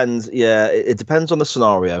 it depends. Yeah, it depends on the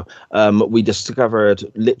scenario. We discovered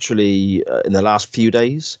literally in the last few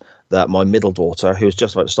days that my middle daughter, who was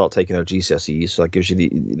just about to start taking her GCSEs, so that gives you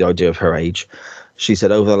the idea of her age, she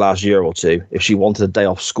said over the last year or two, if she wanted a day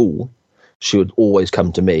off school, she would always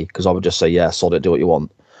come to me because I would just say, "Yeah, sod it, do what you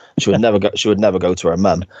want." She would never go. She would never go to her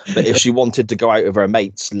mum. But if she wanted to go out with her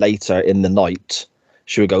mates later in the night,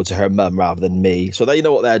 she would go to her mum rather than me. So they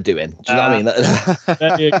know what they're doing. Do you know what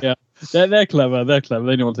I mean? Yeah. They're clever. They're clever.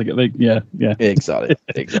 They know what to get. Yeah. Exactly.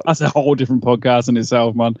 That's a whole different podcast in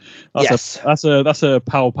itself, man. That's a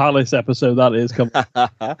Pal Palace episode. That is. Come on.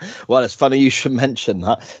 Well, it's funny you should mention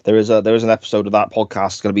that. There is an episode of that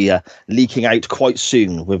podcast going to be leaking out quite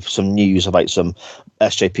soon with some news about some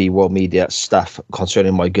SJP World Media stuff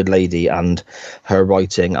concerning my good lady and her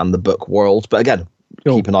writing and the book world. But again,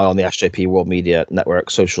 keep an eye on the SJP World Media Network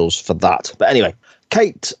socials for that. But anyway,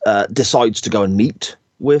 Kate decides to go and meet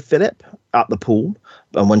with Philip at the pool,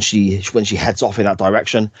 and when she heads off in that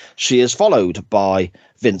direction, she is followed by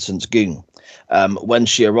Vincent's goon. When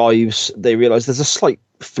she arrives, they realise there's a slight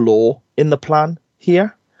flaw in the plan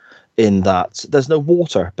here, in that there's no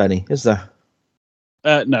water, Benny, is there?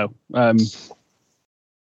 No.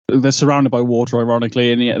 They're surrounded by water,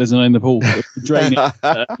 ironically, and yet there's none in the pool. Drain it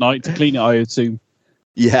at night to clean it, I assume.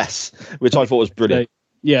 Yes, which I thought was brilliant.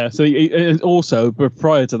 Yeah, so also, but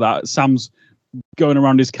prior to that, Sam's going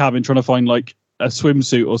around his cabin trying to find like a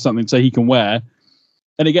swimsuit or something so he can wear.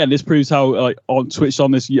 And again, this proves how switched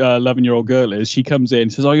on this 11-year-old girl is. She comes in,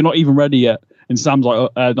 says, "Oh, you're not even ready yet." And Sam's like,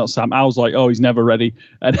 not Sam, Al's like, "Oh, he's never ready,"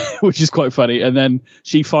 and which is quite funny. And then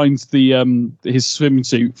she finds the his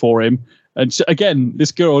swimsuit for him. And again,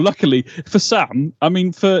 this girl, luckily for Sam, I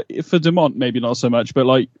mean, for Dumont, maybe not so much, but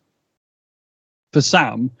like for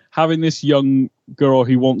Sam, having this young girl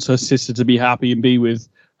who wants her sister to be happy and be with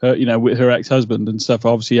her, with her ex-husband and stuff,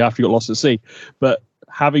 obviously after he got lost at sea. But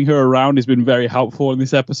having her around has been very helpful in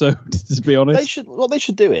this episode, to be honest. What they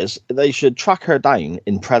should do is they should track her down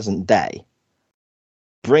in present day,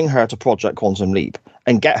 bring her to Project Quantum Leap,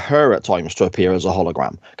 and get her at times to appear as a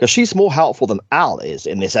hologram, because she's more helpful than Al is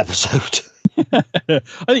in this episode. I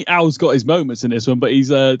think Al's got his moments in this one, but he's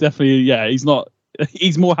definitely,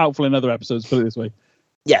 he's more helpful in other episodes, put it this way.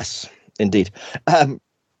 Yes, indeed.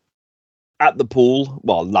 At the pool,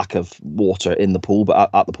 well, lack of water in the pool, but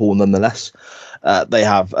at the pool nonetheless, They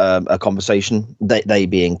have a conversation. They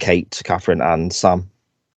being Kate, Catherine, and Sam.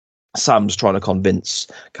 Sam's trying to convince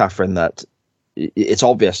Catherine that it's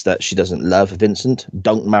obvious that she doesn't love Vincent.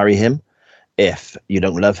 Don't marry him if you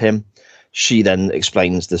don't love him. She then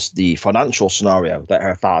explains the financial scenario that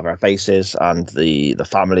her father faces, and the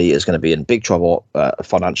family is going to be in big trouble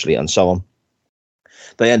financially, and so on.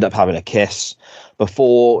 They end up having a kiss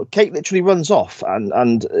before Kate literally runs off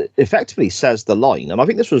and effectively says the line. And I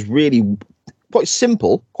think this was really quite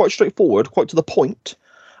simple, quite straightforward, quite to the point,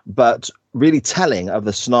 but really telling of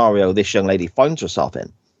the scenario this young lady finds herself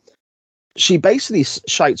in. She basically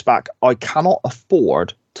shouts back, "I cannot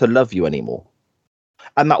afford to love you anymore."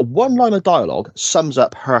 And that one line of dialogue sums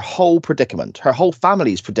up her whole predicament, her whole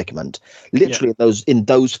family's predicament, literally in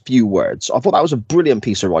those few words. I thought that was a brilliant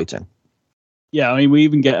piece of writing. Yeah, I mean, we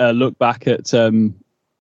even get a look back at their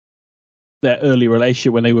early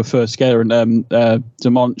relationship when they were first together, and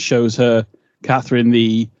Demont shows her, Catherine,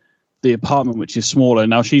 the apartment, which is smaller.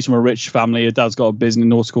 Now, she's from a rich family. Her dad's got a business,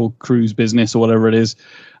 nautical cruise business or whatever it is.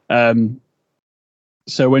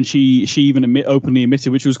 So when she even openly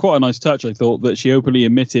admitted, which was quite a nice touch, I thought, that she openly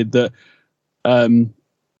admitted that when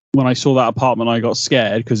I saw that apartment, I got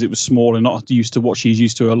scared because it was small and not used to what she's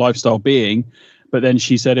used to her lifestyle being. But then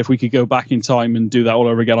she said, if we could go back in time and do that all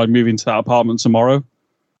over again, I'd move into that apartment tomorrow.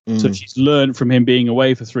 So she's learned from him being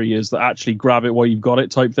away for 3 years that actually grab it while you've got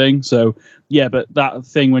it type thing. So, yeah, but that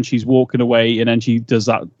thing when she's walking away and then she does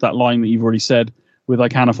that line that you've already said with "I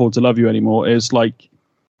can't afford to love you anymore" is like,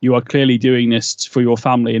 you are clearly doing this for your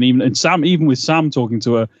family. And even with Sam talking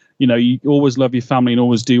to her, you know, you always love your family and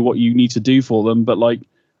always do what you need to do for them, but like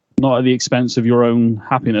not at the expense of your own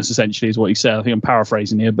happiness, essentially, is what he said. I think I'm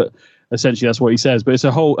paraphrasing here, but essentially that's what he says. But it's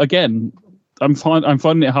a whole, again, I'm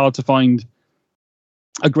finding it hard to find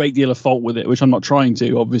a great deal of fault with it, which I'm not trying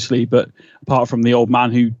to, obviously, but apart from the old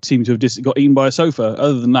man who seemed to have got eaten by a sofa,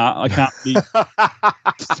 other than that, I can't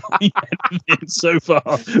find anything so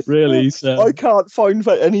far, really. So. I can't find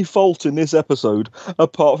any fault in this episode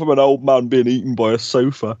apart from an old man being eaten by a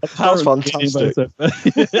sofa. That's fantastic.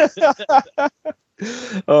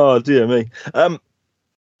 Oh, dear me.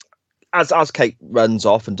 As Kate runs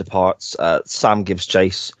off and departs, Sam gives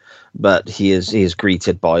chase, but he is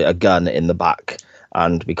greeted by a gun in the back.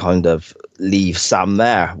 And we kind of leave Sam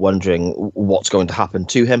there, wondering what's going to happen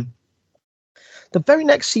to him. The very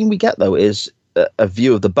next scene we get, though, is a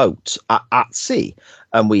view of the boat at sea.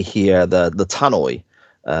 And we hear the tannoy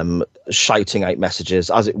shouting out messages,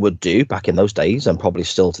 as it would do back in those days, and probably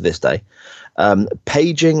still to this day.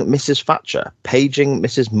 Paging Mrs. Thatcher, paging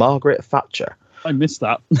Mrs. Margaret Thatcher. I missed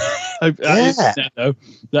that.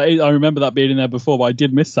 I remember that being in there before, but I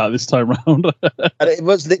did miss that this time round. And it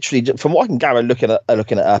was literally, from what I can gather, looking it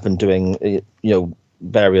up and doing,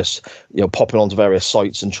 various, popping onto various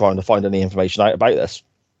sites and trying to find any information out about this.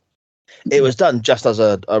 It was done just as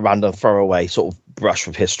a random throwaway sort of brush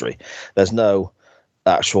with history. There's no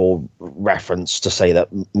actual reference to say that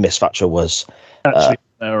Miss Thatcher was actually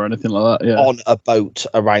or anything like that. Yeah, on a boat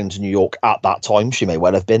around New York at that time. She may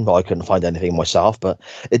well have been, but I couldn't find anything myself. But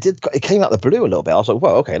it came out of the blue a little bit. I was like,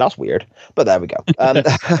 well, okay, that's weird. But there we go.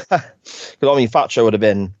 Because Thatcher would have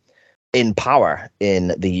been in power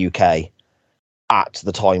in the UK at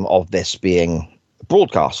the time of this being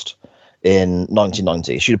broadcast in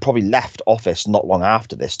 1990. She'd have probably left office not long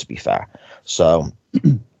after this, to be fair. So,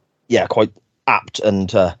 yeah, quite apt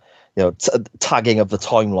and tagging of the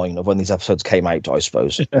timeline of when these episodes came out, I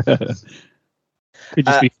suppose. Could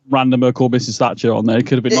just be randomer called Mrs. Thatcher on there. It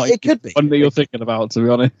could have been it could be one that you're thinking about, to be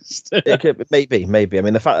honest. It could maybe. I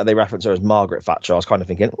mean, the fact that they reference her as Margaret Thatcher, I was kind of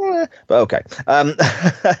thinking, but okay.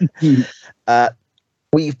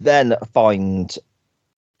 We then find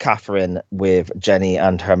Catherine with Jenny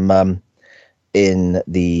and her mum in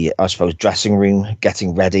the, I suppose, dressing room,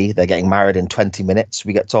 getting ready. They're getting married in 20 minutes,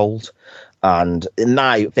 we get told. And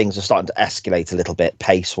now things are starting to escalate a little bit,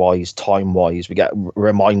 pace-wise, time-wise. We get a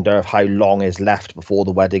reminder of how long is left before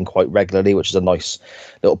the wedding quite regularly, which is a nice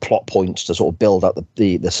little plot point to sort of build up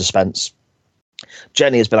the suspense.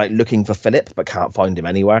 Jenny has been out looking for Philip, but can't find him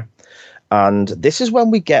anywhere. And this is when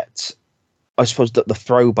we get, I suppose, the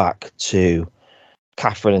throwback to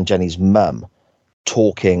Catherine and Jenny's mum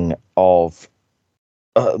talking of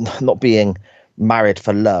not being married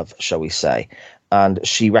for love, shall we say. And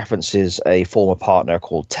she references a former partner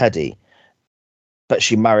called Teddy, but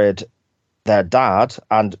she married their dad,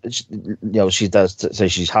 and she does say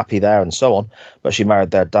she's happy there and so on. But she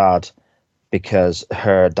married their dad because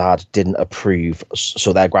her dad didn't approve.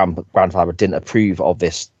 So their grandfather didn't approve of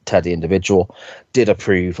this Teddy individual, did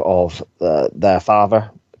approve of their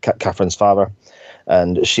father, Catherine's father.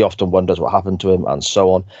 and she often wonders what happened to him, and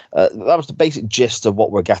so on. That was the basic gist of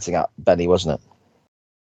what we're getting at, Benny, wasn't it?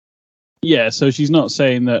 Yeah, so she's not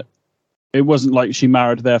saying that it wasn't like she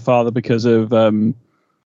married their father because of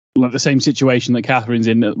like the same situation that Catherine's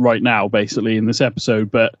in right now, basically, in this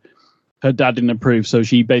episode, but her dad didn't approve, so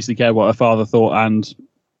she basically cared what her father thought, and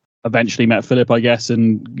eventually met Philip, I guess,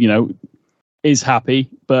 and, you know, is happy,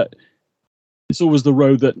 but it's always the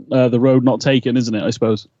road not taken, isn't it, I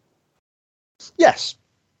suppose? Yes,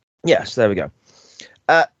 there we go.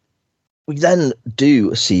 We then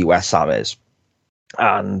do see where Sam is.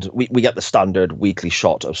 And we get the standard weekly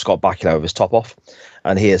shot of Scott Bakula with his top off,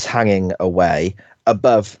 and he is hanging away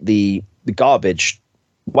above the garbage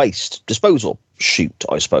waste disposal chute,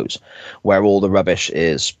 I suppose, where all the rubbish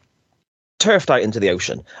is turfed out into the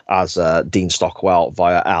ocean, as Dean Stockwell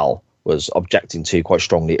via Al was objecting to quite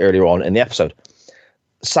strongly earlier on in the episode.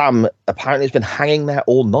 Sam apparently has been hanging there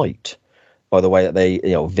all night. By the way,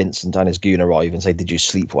 that Vincent and his goon arrive and say, "Did you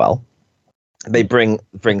sleep well?" They bring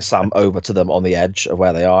Sam over to them on the edge of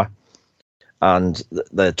where they are, and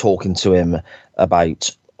they're talking to him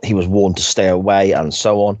about he was warned to stay away and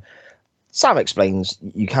so on. Sam explains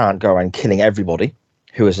you can't go around killing everybody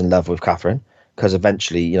who is in love with Catherine, because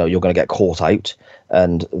eventually, you're going to get caught out.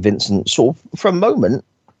 And Vincent sort of, for a moment,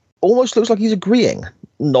 almost looks like he's agreeing,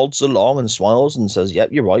 nods along and smiles and says,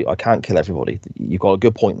 "Yep, you're right. I can't kill everybody. You've got a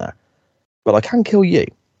good point there, but I can kill you."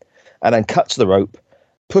 And then cuts the rope,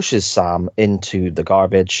 pushes Sam into the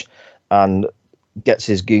garbage, and gets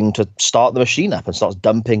his goon to start the machine up and starts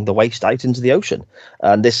dumping the waste out into the ocean.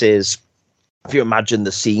 And this is, if you imagine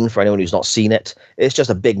the scene for anyone who's not seen it, it's just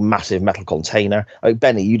a big, massive metal container.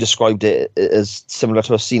 Benny, you described it as similar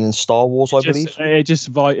to a scene in Star Wars, I believe. It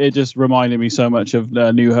just reminded me so much of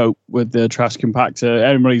New Hope with the trash compactor.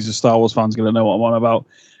 Everybody who's a Star Wars fan's going to know what I'm on about.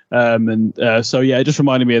 So it just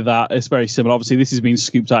reminded me of that. It's very similar. Obviously, this has been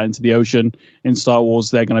scooped out into the ocean. In Star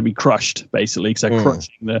Wars, they're going to be crushed, basically, because they're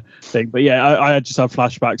crushing the thing. But yeah, I just have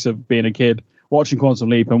flashbacks of being a kid, watching Quantum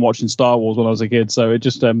Leap and watching Star Wars when I was a kid. So it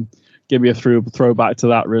just gave me a throwback to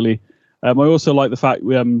that, really. I also like the fact,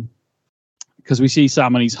 because we see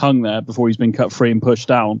Sam and he's hung there before he's been cut free and pushed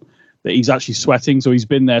down, that he's actually sweating. So he's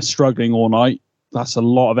been there struggling all night. That's a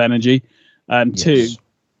lot of energy. And yes. Two,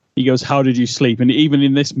 he goes, "How did you sleep?" And even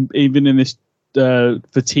in this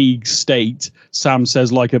fatigue state, Sam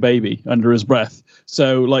says "like a baby" under his breath.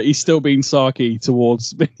 So like he's still being sarky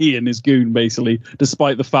towards Vinny and his goon, basically,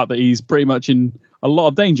 despite the fact that he's pretty much in a lot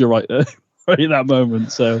of danger right there, right in that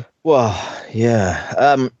moment. So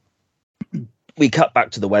we cut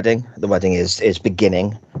back to the wedding. The wedding is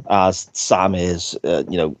beginning as Sam is,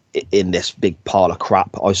 in this big pile of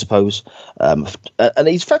crap, I suppose. And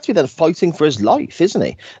he's effectively then fighting for his life, isn't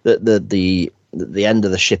he? The end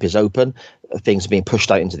of the ship is open. Things are being pushed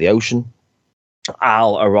out into the ocean.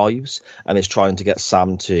 Al arrives and is trying to get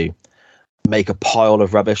Sam to make a pile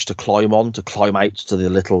of rubbish to climb out to the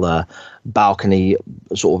little balcony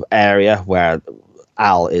sort of area where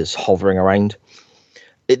Al is hovering around.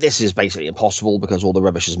 This is basically impossible because all the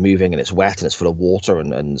rubbish is moving and it's wet and it's full of water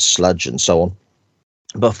and sludge and so on.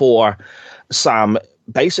 Before Sam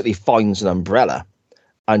basically finds an umbrella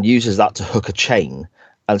and uses that to hook a chain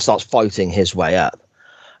and starts fighting his way up.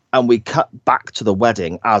 And we cut back to the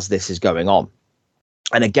wedding as this is going on.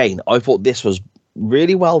 And again, I thought this was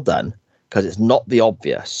really well done because it's not the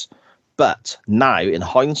obvious. But now, in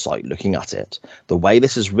hindsight, looking at it, the way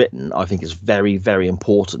this is written, I think is very, very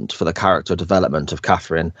important for the character development of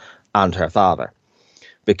Catherine and her father.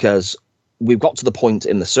 Because we've got to the point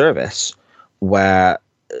in the service where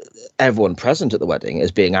everyone present at the wedding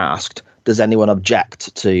is being asked, does anyone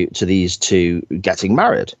object to these two getting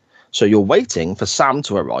married? So you're waiting for Sam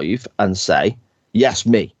to arrive and say, yes,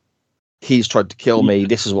 me. He's tried to kill me.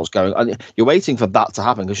 This is what's going on. You're waiting for that to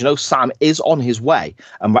happen because, Sam is on his way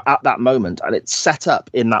and we're at that moment. And it's set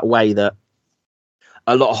up in that way that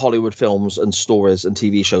a lot of Hollywood films and stories and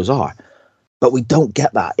TV shows are. But we don't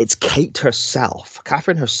get that. It's Kate herself,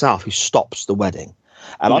 Catherine herself, who stops the wedding.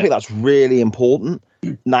 And I think that's really important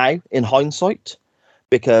now in hindsight,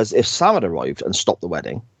 because if Sam had arrived and stopped the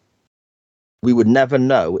wedding, we would never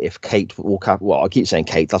know if Kate will. Well, I keep saying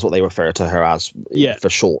Kate. That's what they refer to her as for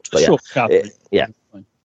short. But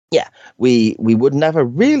we would never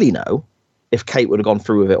really know if Kate would have gone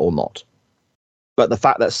through with it or not. But the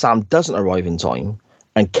fact that Sam doesn't arrive in time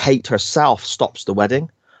and Kate herself stops the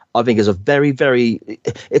wedding, I think is a very, very.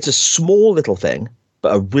 It's a small little thing,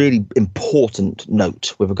 but a really important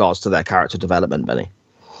note with regards to their character development, Benny.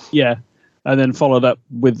 Yeah, and then followed up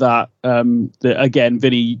with that. Again,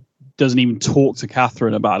 Vinny doesn't even talk to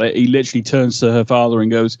Catherine about it. He literally turns to her father and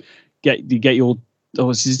goes, "Get your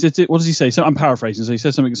what does he say? So I'm paraphrasing. So he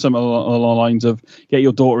says something along the lines of "get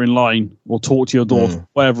your daughter in line" or "talk to your daughter,"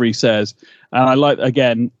 whatever he says. And I like,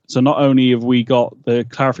 again, so not only have we got the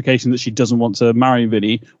clarification that she doesn't want to marry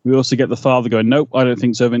Vinny, we also get the father going, "Nope, I don't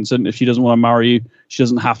think so, Vincent. If she doesn't want to marry you, she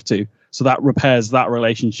doesn't have to." So that repairs that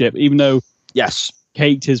relationship, even though yes,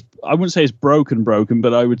 Kate is, I wouldn't say it's broken,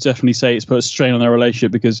 but I would definitely say it's put a strain on their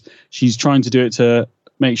relationship because she's trying to do it to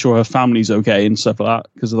make sure her family's okay and stuff like that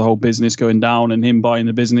because of the whole business going down and him buying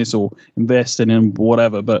the business or investing in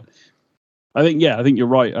whatever. But I think you're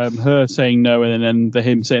right. Her saying no and then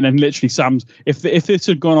him saying, and literally Sam's, if this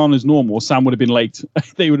had gone on as normal, Sam would have been late.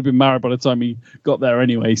 They would have been married by the time he got there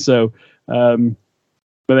anyway. So,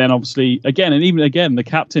 but then obviously again, the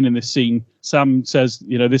captain in this scene, Sam says,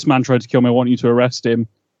 this man tried to kill me. I want you to arrest him.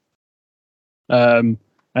 And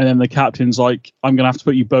then the captain's like, I'm going to have to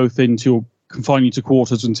put you both confine you to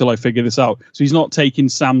quarters until I figure this out. So he's not taking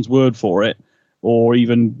Sam's word for it or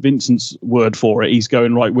even Vincent's word for it. He's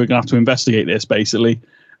going, right, we're going to have to investigate this, basically.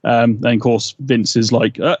 Then, of course, Vince is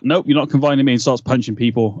like, nope, you're not confining me, and starts punching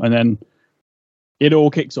people. And then it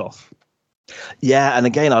all kicks off. Yeah, and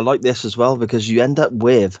again, I like this as well because you end up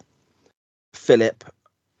with Philip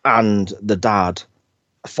and the dad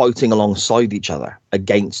fighting alongside each other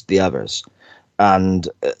against the others. And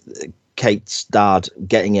Kate's dad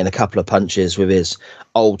getting in a couple of punches with his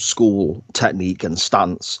old school technique and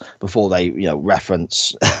stance before they,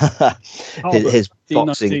 reference his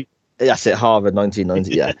boxing. That's it, Harvard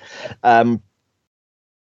 1990. Yeah.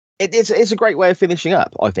 It's a great way of finishing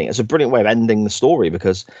up. I think it's a brilliant way of ending the story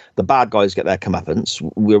because the bad guys get their comeuppance.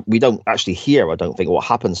 We don't actually hear, I don't think, what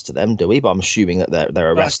happens to them, do we? But I'm assuming that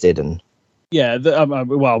they're arrested and. Yeah.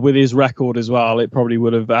 Well, with his record as well, it probably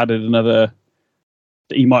would have added another.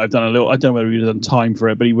 He might have done a little. I don't know whether he would have done time for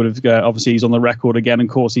it, but he would have. Obviously, he's on the record again. Of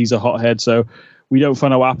course, he's a hothead, so we don't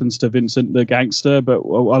find out what happens to Vincent, the gangster. But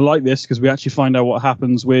I like this because we actually find out what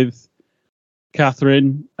happens with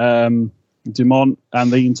Catherine, Dumont,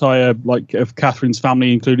 and the entire of Catherine's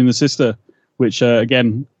family, including the sister. Which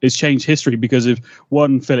again is changed history because if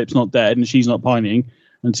one, Philip's not dead and she's not pining,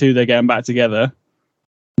 and two, they're getting back together.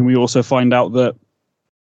 And we also find out that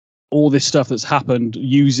all this stuff that's happened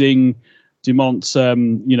using Dumont's,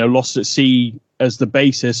 Lost at Sea as the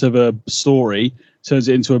basis of a story turns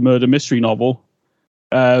it into a murder mystery novel.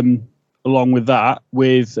 Along with that,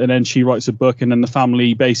 and then she writes a book, and then the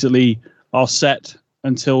family basically are set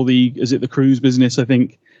until the cruise business, I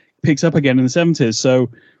think, picks up again in the 70s. So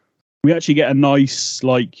we actually get a nice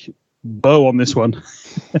bow on this one.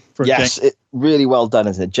 Yes, it really well done,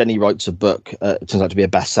 isn't it? Jenny writes a book, it turns out to be a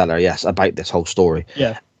bestseller, yes, about this whole story.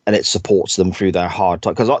 Yeah. And it supports them through their hard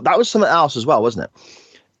time. Because that was something else as well, wasn't it?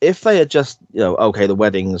 If they had just, okay, the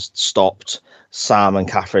wedding's stopped, Sam and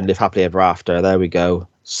Catherine live happily ever after, there we go,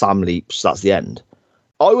 Sam leaps, that's the end.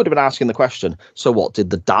 I would have been asking the question, so what, did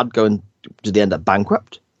the dad did he end up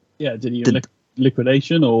bankrupt? Yeah, did he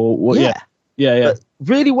liquidation or what? Yeah. But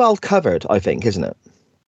really well covered, I think, isn't it?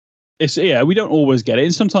 We don't always get it.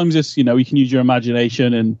 And sometimes it's, you can use your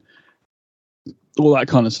imagination and all that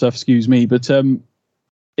kind of stuff, excuse me. But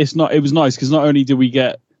it was nice because not only did we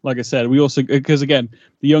get, like I said, we also, because again,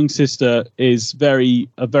 the young sister is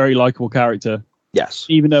a very likable character. Yes.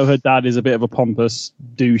 Even though her dad is a bit of a pompous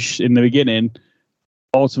douche in the beginning,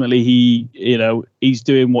 ultimately he's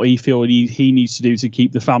doing what he feels he needs to do to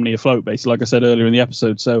keep the family afloat, basically, like I said earlier in the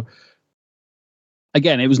episode. So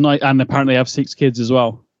again, it was nice. And apparently they have 6 kids as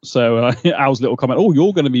well. So Al's little comment, "Oh,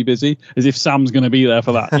 you're going to be busy," as if Sam's going to be there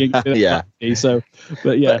for that. Yeah. So,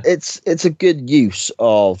 but yeah, but it's a good use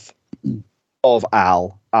of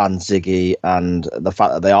Al and Ziggy and the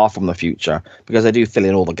fact that they are from the future because they do fill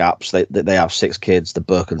in all the gaps. They have 6 kids, the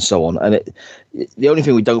book, and so on. And the only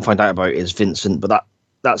thing we don't find out about is Vincent, but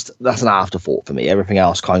that's an afterthought for me. Everything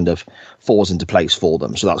else kind of falls into place for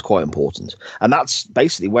them, so that's quite important. And that's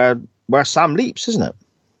basically where Sam leaps, isn't it?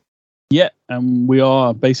 Yeah, and we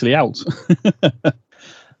are basically out.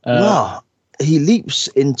 Well, he leaps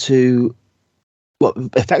into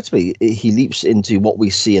effectively he leaps into what we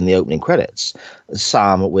see in the opening credits.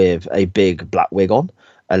 Sam with a big black wig on,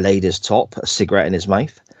 a lady's top, a cigarette in his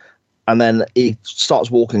mouth. And then he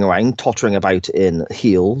starts walking around, tottering about in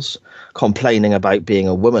heels, complaining about being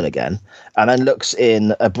a woman again, and then looks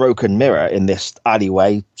in a broken mirror in this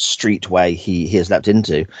alleyway, streetway he has leapt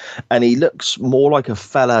into, and he looks more like a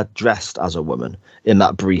fella dressed as a woman in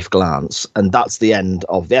that brief glance, and that's the end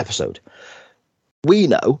of the episode. We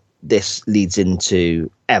know this leads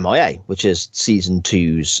into MIA, which is season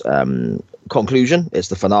 2's conclusion. It's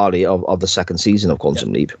the finale of the second season of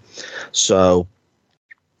Quantum Leap. So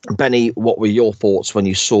Benny, what were your thoughts when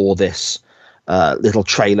you saw this little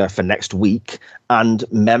trailer for next week and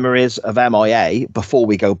memories of MIA before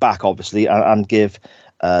we go back, obviously, and give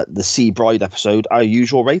the C Bride episode our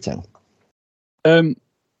usual rating. I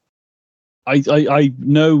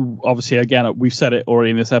know, obviously, again, we've said it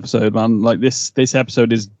already in this episode, man. Like this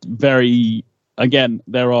episode is very, again,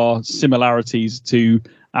 there are similarities to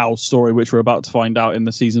our story, which we're about to find out in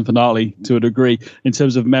the season finale to a degree. In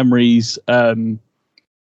terms of memories, I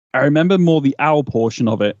remember more the owl portion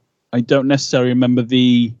of it. I don't necessarily remember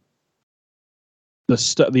the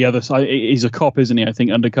other side. He's a cop, isn't he? I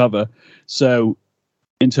think undercover. So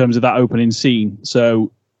in terms of that opening scene. So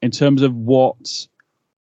in terms of what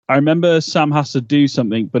I remember, Sam has to do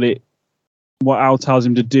something, but what Al tells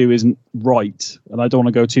him to do isn't right. And I don't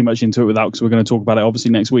want to go too much into it without, because we're going to talk about it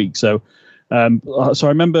obviously next week. So I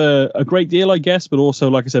remember a great deal, I guess, but also,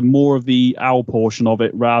 like I said, more of the Al portion of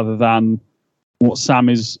it rather than what Sam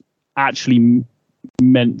is actually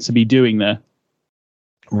meant to be doing there.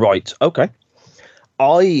 Right. Okay.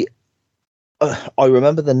 I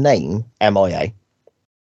remember the name MIA,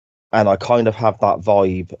 and I kind of have that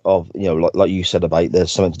vibe of, like you said about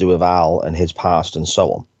there's something to do with Al and his past and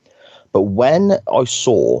so on. But when I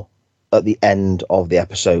saw at the end of the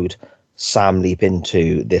episode Sam leap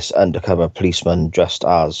into this undercover policeman dressed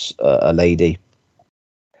as a lady,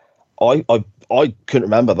 I couldn't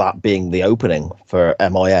remember that being the opening for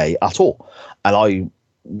MIA at all. And I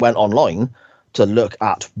went online to look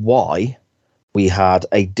at why we had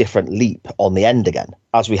a different leap on the end again,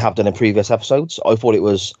 as we have done in previous episodes. I thought it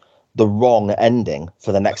was the wrong ending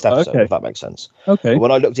for the next episode, if that makes sense. Okay. But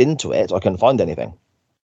when I looked into it, I couldn't find anything.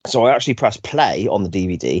 So I actually pressed play on the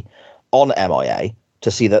DVD on MIA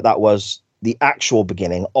to see that was the actual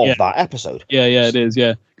beginning of that episode. Yeah, it is,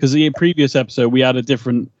 yeah. Because the previous episode, we had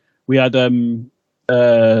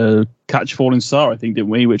Catch Falling Star, I think, didn't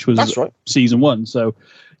we? Which was That's right. Season 1. So,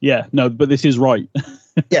 yeah, no, but this is right.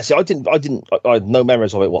 Yeah, see, I had no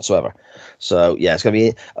memories of it whatsoever. So, yeah, it's going to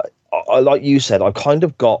be, like you said, I've kind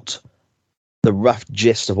of got the rough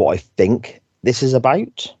gist of what I think this is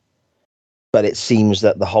about. But it seems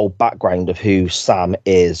that the whole background of who Sam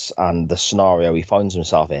is and the scenario he finds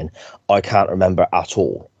himself in, I can't remember at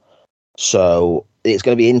all. So it's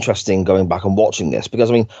going to be interesting going back and watching this, because,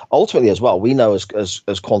 I mean, ultimately as well, we know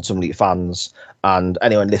as Quantum Leap fans and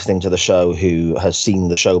anyone listening to the show who has seen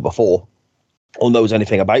the show before or knows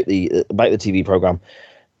anything about the TV program,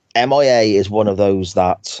 MIA is one of those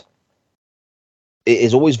that it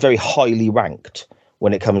is always very highly ranked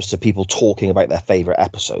when it comes to people talking about their favorite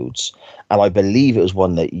episodes. And I believe it was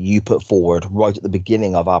one that you put forward right at the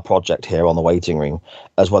beginning of our project here on the Waiting Room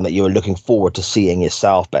as one that you were looking forward to seeing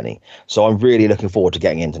yourself, Benny. So I'm really looking forward to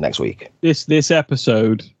getting into next week. This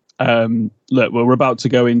episode, look, we're about to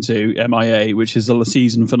go into MIA, which is the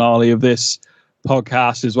season finale of this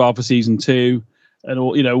podcast as well for season 2. And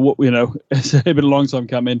all, it's been a long time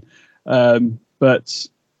coming. But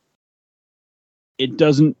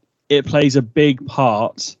it plays a big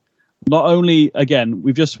part. Not only, again,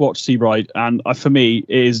 we've just watched Seabride, and for me,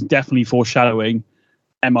 it is definitely foreshadowing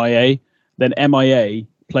MIA. Then MIA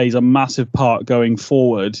plays a massive part going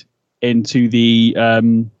forward into the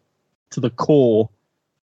to the core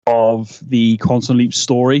of the Quantum Leap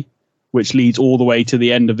story, which leads all the way to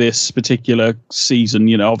the end of this particular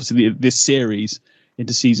season. Obviously this series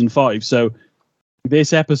into season 5. So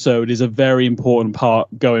this episode is a very important part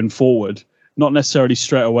going forward. Not necessarily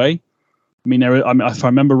straight away. I mean, if I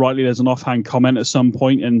remember rightly, there's an offhand comment at some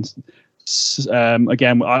point, and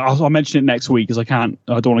again, I'll mention it next week because I don't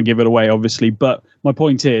want to give it away, obviously. But my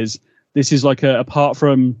point is, this is like apart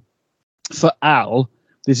from for Al,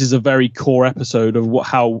 this is a very core episode of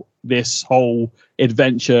how this whole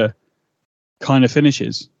adventure kind of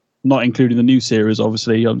finishes. Not including the new series,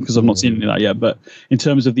 obviously, because I've not seen any of that yet. But in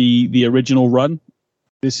terms of the original run,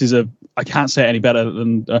 this is I can't say it any better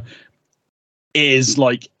than. Is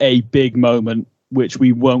like a big moment which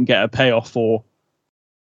we won't get a payoff for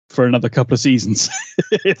another couple of seasons,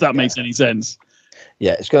 if that makes any sense.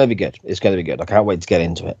 Yeah, it's going to be good. It's going to be good. I can't wait to get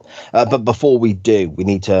into it. But before we do, we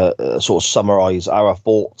need to sort of summarize our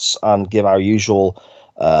thoughts and give our usual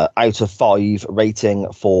out of 5 rating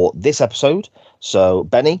for this episode. So,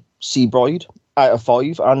 Benny, Seabride, out of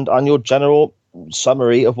 5, and your general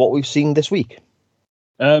summary of what we've seen this week.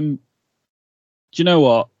 Do you know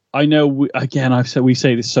what? I know, we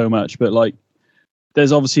say this so much, but like,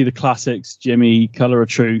 there's obviously the classics, Jimmy, Color of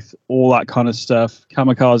Truth, all that kind of stuff.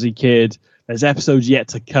 Kamikaze Kid. There's episodes yet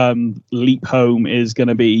to come. Leap Home is going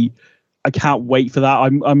to be. I can't wait for that.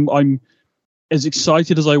 I'm as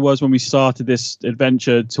excited as I was when we started this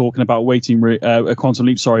adventure talking about Quantum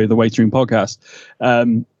Leap. Sorry, the Waiting Room podcast.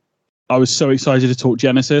 I was so excited to talk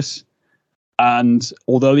Genesis. And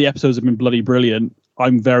although the episodes have been bloody brilliant,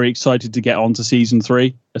 I'm very excited to get on to season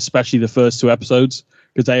 3, especially the first 2 episodes,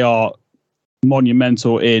 because they are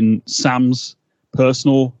monumental in Sam's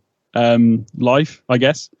personal life, I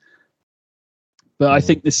guess. But I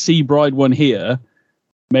think the Sea Bride one here,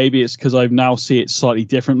 maybe it's because I now see it slightly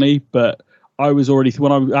differently, but I was already,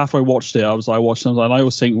 after I watched it, I was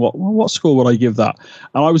thinking, what score would I give that?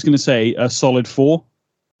 And I was going to say a solid 4,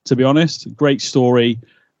 to be honest. Great story.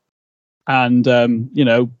 And, I'm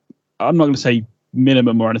not going to say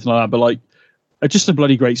minimum or anything like that, but like just a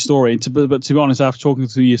bloody great story. But to be honest, after talking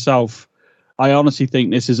to yourself, I honestly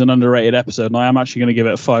think this is an underrated episode, and I am actually going to give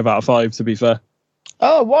it a 5 out of 5, to be fair.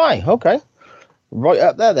 Oh, why? Okay. Right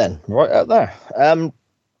up there, then. Right up there.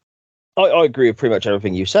 I agree with pretty much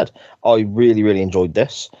everything you said. I really, really enjoyed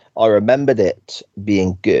this. I remembered it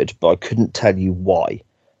being good, but I couldn't tell you why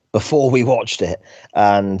before we watched it.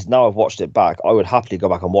 And now I've watched it back, I would happily go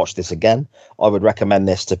back and watch this again. I would recommend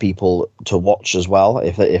this to people to watch as well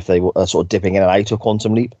if they were sort of dipping in and out of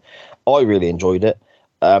Quantum Leap. I really enjoyed it.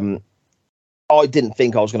 I didn't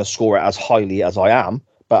think I was going to score it as highly as I am,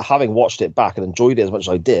 but having watched it back and enjoyed it as much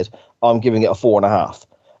as I did, I'm giving it a 4.5.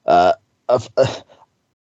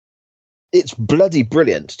 It's bloody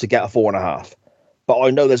brilliant to get a 4.5, but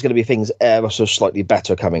I know there's going to be things ever so slightly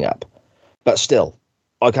better coming up. But still,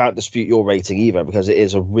 I can't dispute your rating either, because it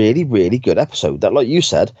is a really, really good episode that, like you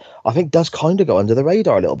said, I think does kind of go under the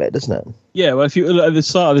radar a little bit, doesn't it? Yeah, well, if you at the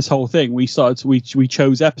start of this whole thing, we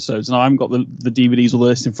chose episodes, and I haven't got the DVDs or the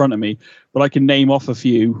list in front of me, but I can name off a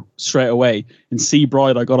few straight away. In Sea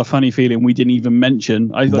Bride, I got a funny feeling we didn't even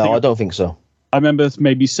mention. I don't think so. I remember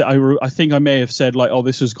maybe I think I may have said like, oh,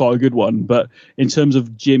 this has got a good one, but in terms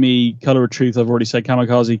of Jimmy, Color of Truth, I've already said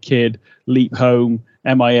Kamikaze Kid, Leap Home,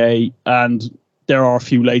 MIA, and there are a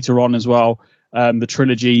few later on as well. The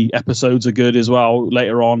trilogy episodes are good as well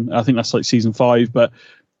later on. I think that's like season 5. But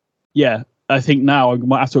yeah, I think now I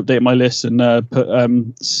might have to update my list and put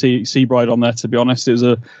Sea Bride on there, to be honest. It was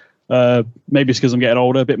maybe it's because I'm getting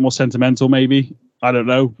older, a bit more sentimental maybe. I don't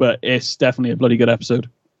know, but it's definitely a bloody good episode.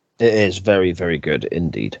 It is very, very good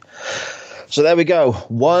indeed. So there we go.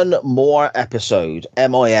 One more episode,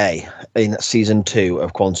 MIA, in season 2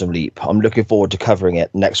 of Quantum Leap. I'm looking forward to covering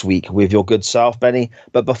it next week with your good self, Benny.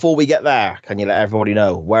 But before we get there, can you let everybody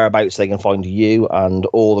know whereabouts they can find you and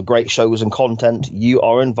all the great shows and content you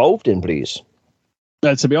are involved in, please?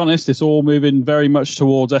 To be honest, it's all moving very much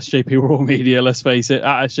towards SJP World Media, let's face it,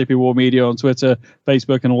 at SJP World Media on Twitter,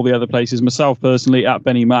 Facebook, and all the other places. Myself, personally, at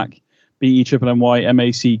Benny Mac,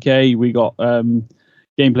 BENNYMACK. We got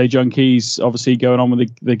Gameplay Junkies, obviously, going on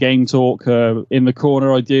with the game talk. In the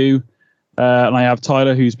corner, I do. And I have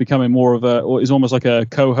Tyler, who's becoming more of is almost like a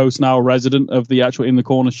co-host now, resident of the actual In the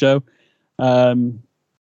Corner show. A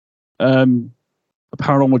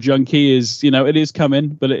Paranormal Junkie is, it is coming,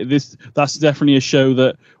 but that's definitely a show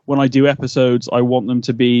that when I do episodes, I want them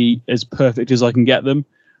to be as perfect as I can get them.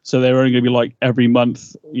 So they're only going to be like every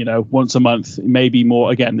month, once a month, maybe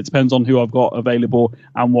more. Again, it depends on who I've got available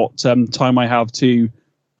and what time I have to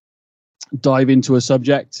dive into a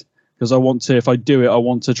subject. Because if I do it, I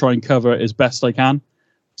want to try and cover it as best I can.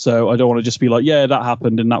 So I don't want to just be like, yeah, that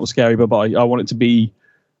happened and that was scary, bye-bye. I want it to be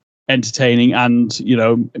entertaining and,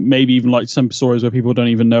 maybe even like some stories where people don't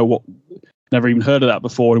even know never even heard of that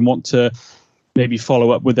before and want to maybe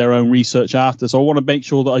follow up with their own research after. So I want to make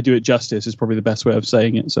sure that I do it justice is probably the best way of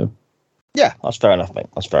saying it. So yeah, that's fair enough, mate.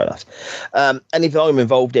 That's fair enough. Anything I'm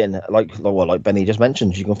involved in, like Benny just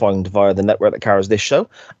mentioned, you can find via the network that carries this show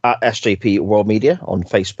at SJP World Media on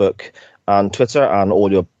Facebook and Twitter and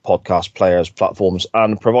all your podcast players, platforms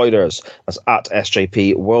and providers. That's at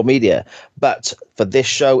SJP World Media. But for this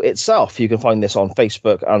show itself, you can find this on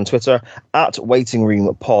Facebook and Twitter at Waiting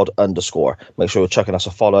Room Pod _. Make sure you're checking us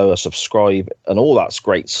a follow, a subscribe, and all that's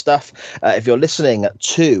great stuff. If you're listening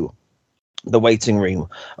to the Waiting Room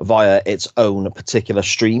via its own particular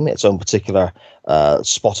stream, its own particular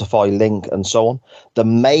Spotify link and so on, the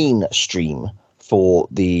main stream for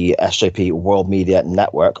the SJP World Media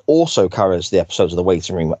Network also carries the episodes of the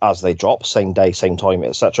Waiting Room as they drop, same day, same time,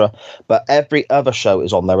 etc. But every other show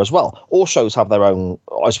is on there as well. All shows have their own,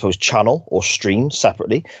 I suppose, channel or stream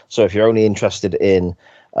separately. So if you're only interested in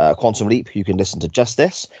Quantum Leap, you can listen to just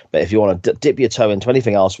this. But if you want to dip your toe into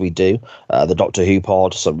anything else we do, the Doctor Who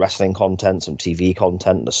pod, some wrestling content, some TV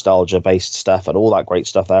content, nostalgia-based stuff, and all that great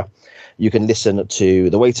stuff there, you can listen to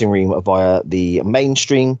the Waiting Room via the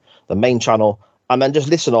mainstream, the main channel, and then just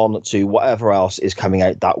listen on to whatever else is coming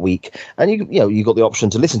out that week. And you got the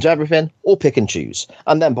option to listen to everything or pick and choose.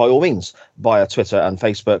 And then by all means, via Twitter and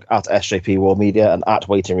Facebook at SJP World Media and at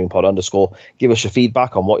Waiting Room Pod _ give us your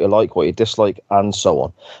feedback on what you like, what you dislike, and so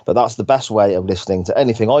on. But that's the best way of listening to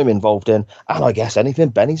anything I'm involved in, and I guess anything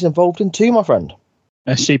Benny's involved in too, my friend.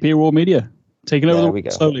 SJP World Media, taking over the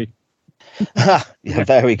world slowly. Yeah,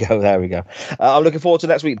 there we go. I'm looking forward to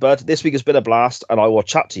next week, bud. This week has been a blast, and I will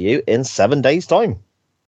chat to you in 7 days' time.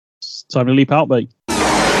 It's time to leap out, mate.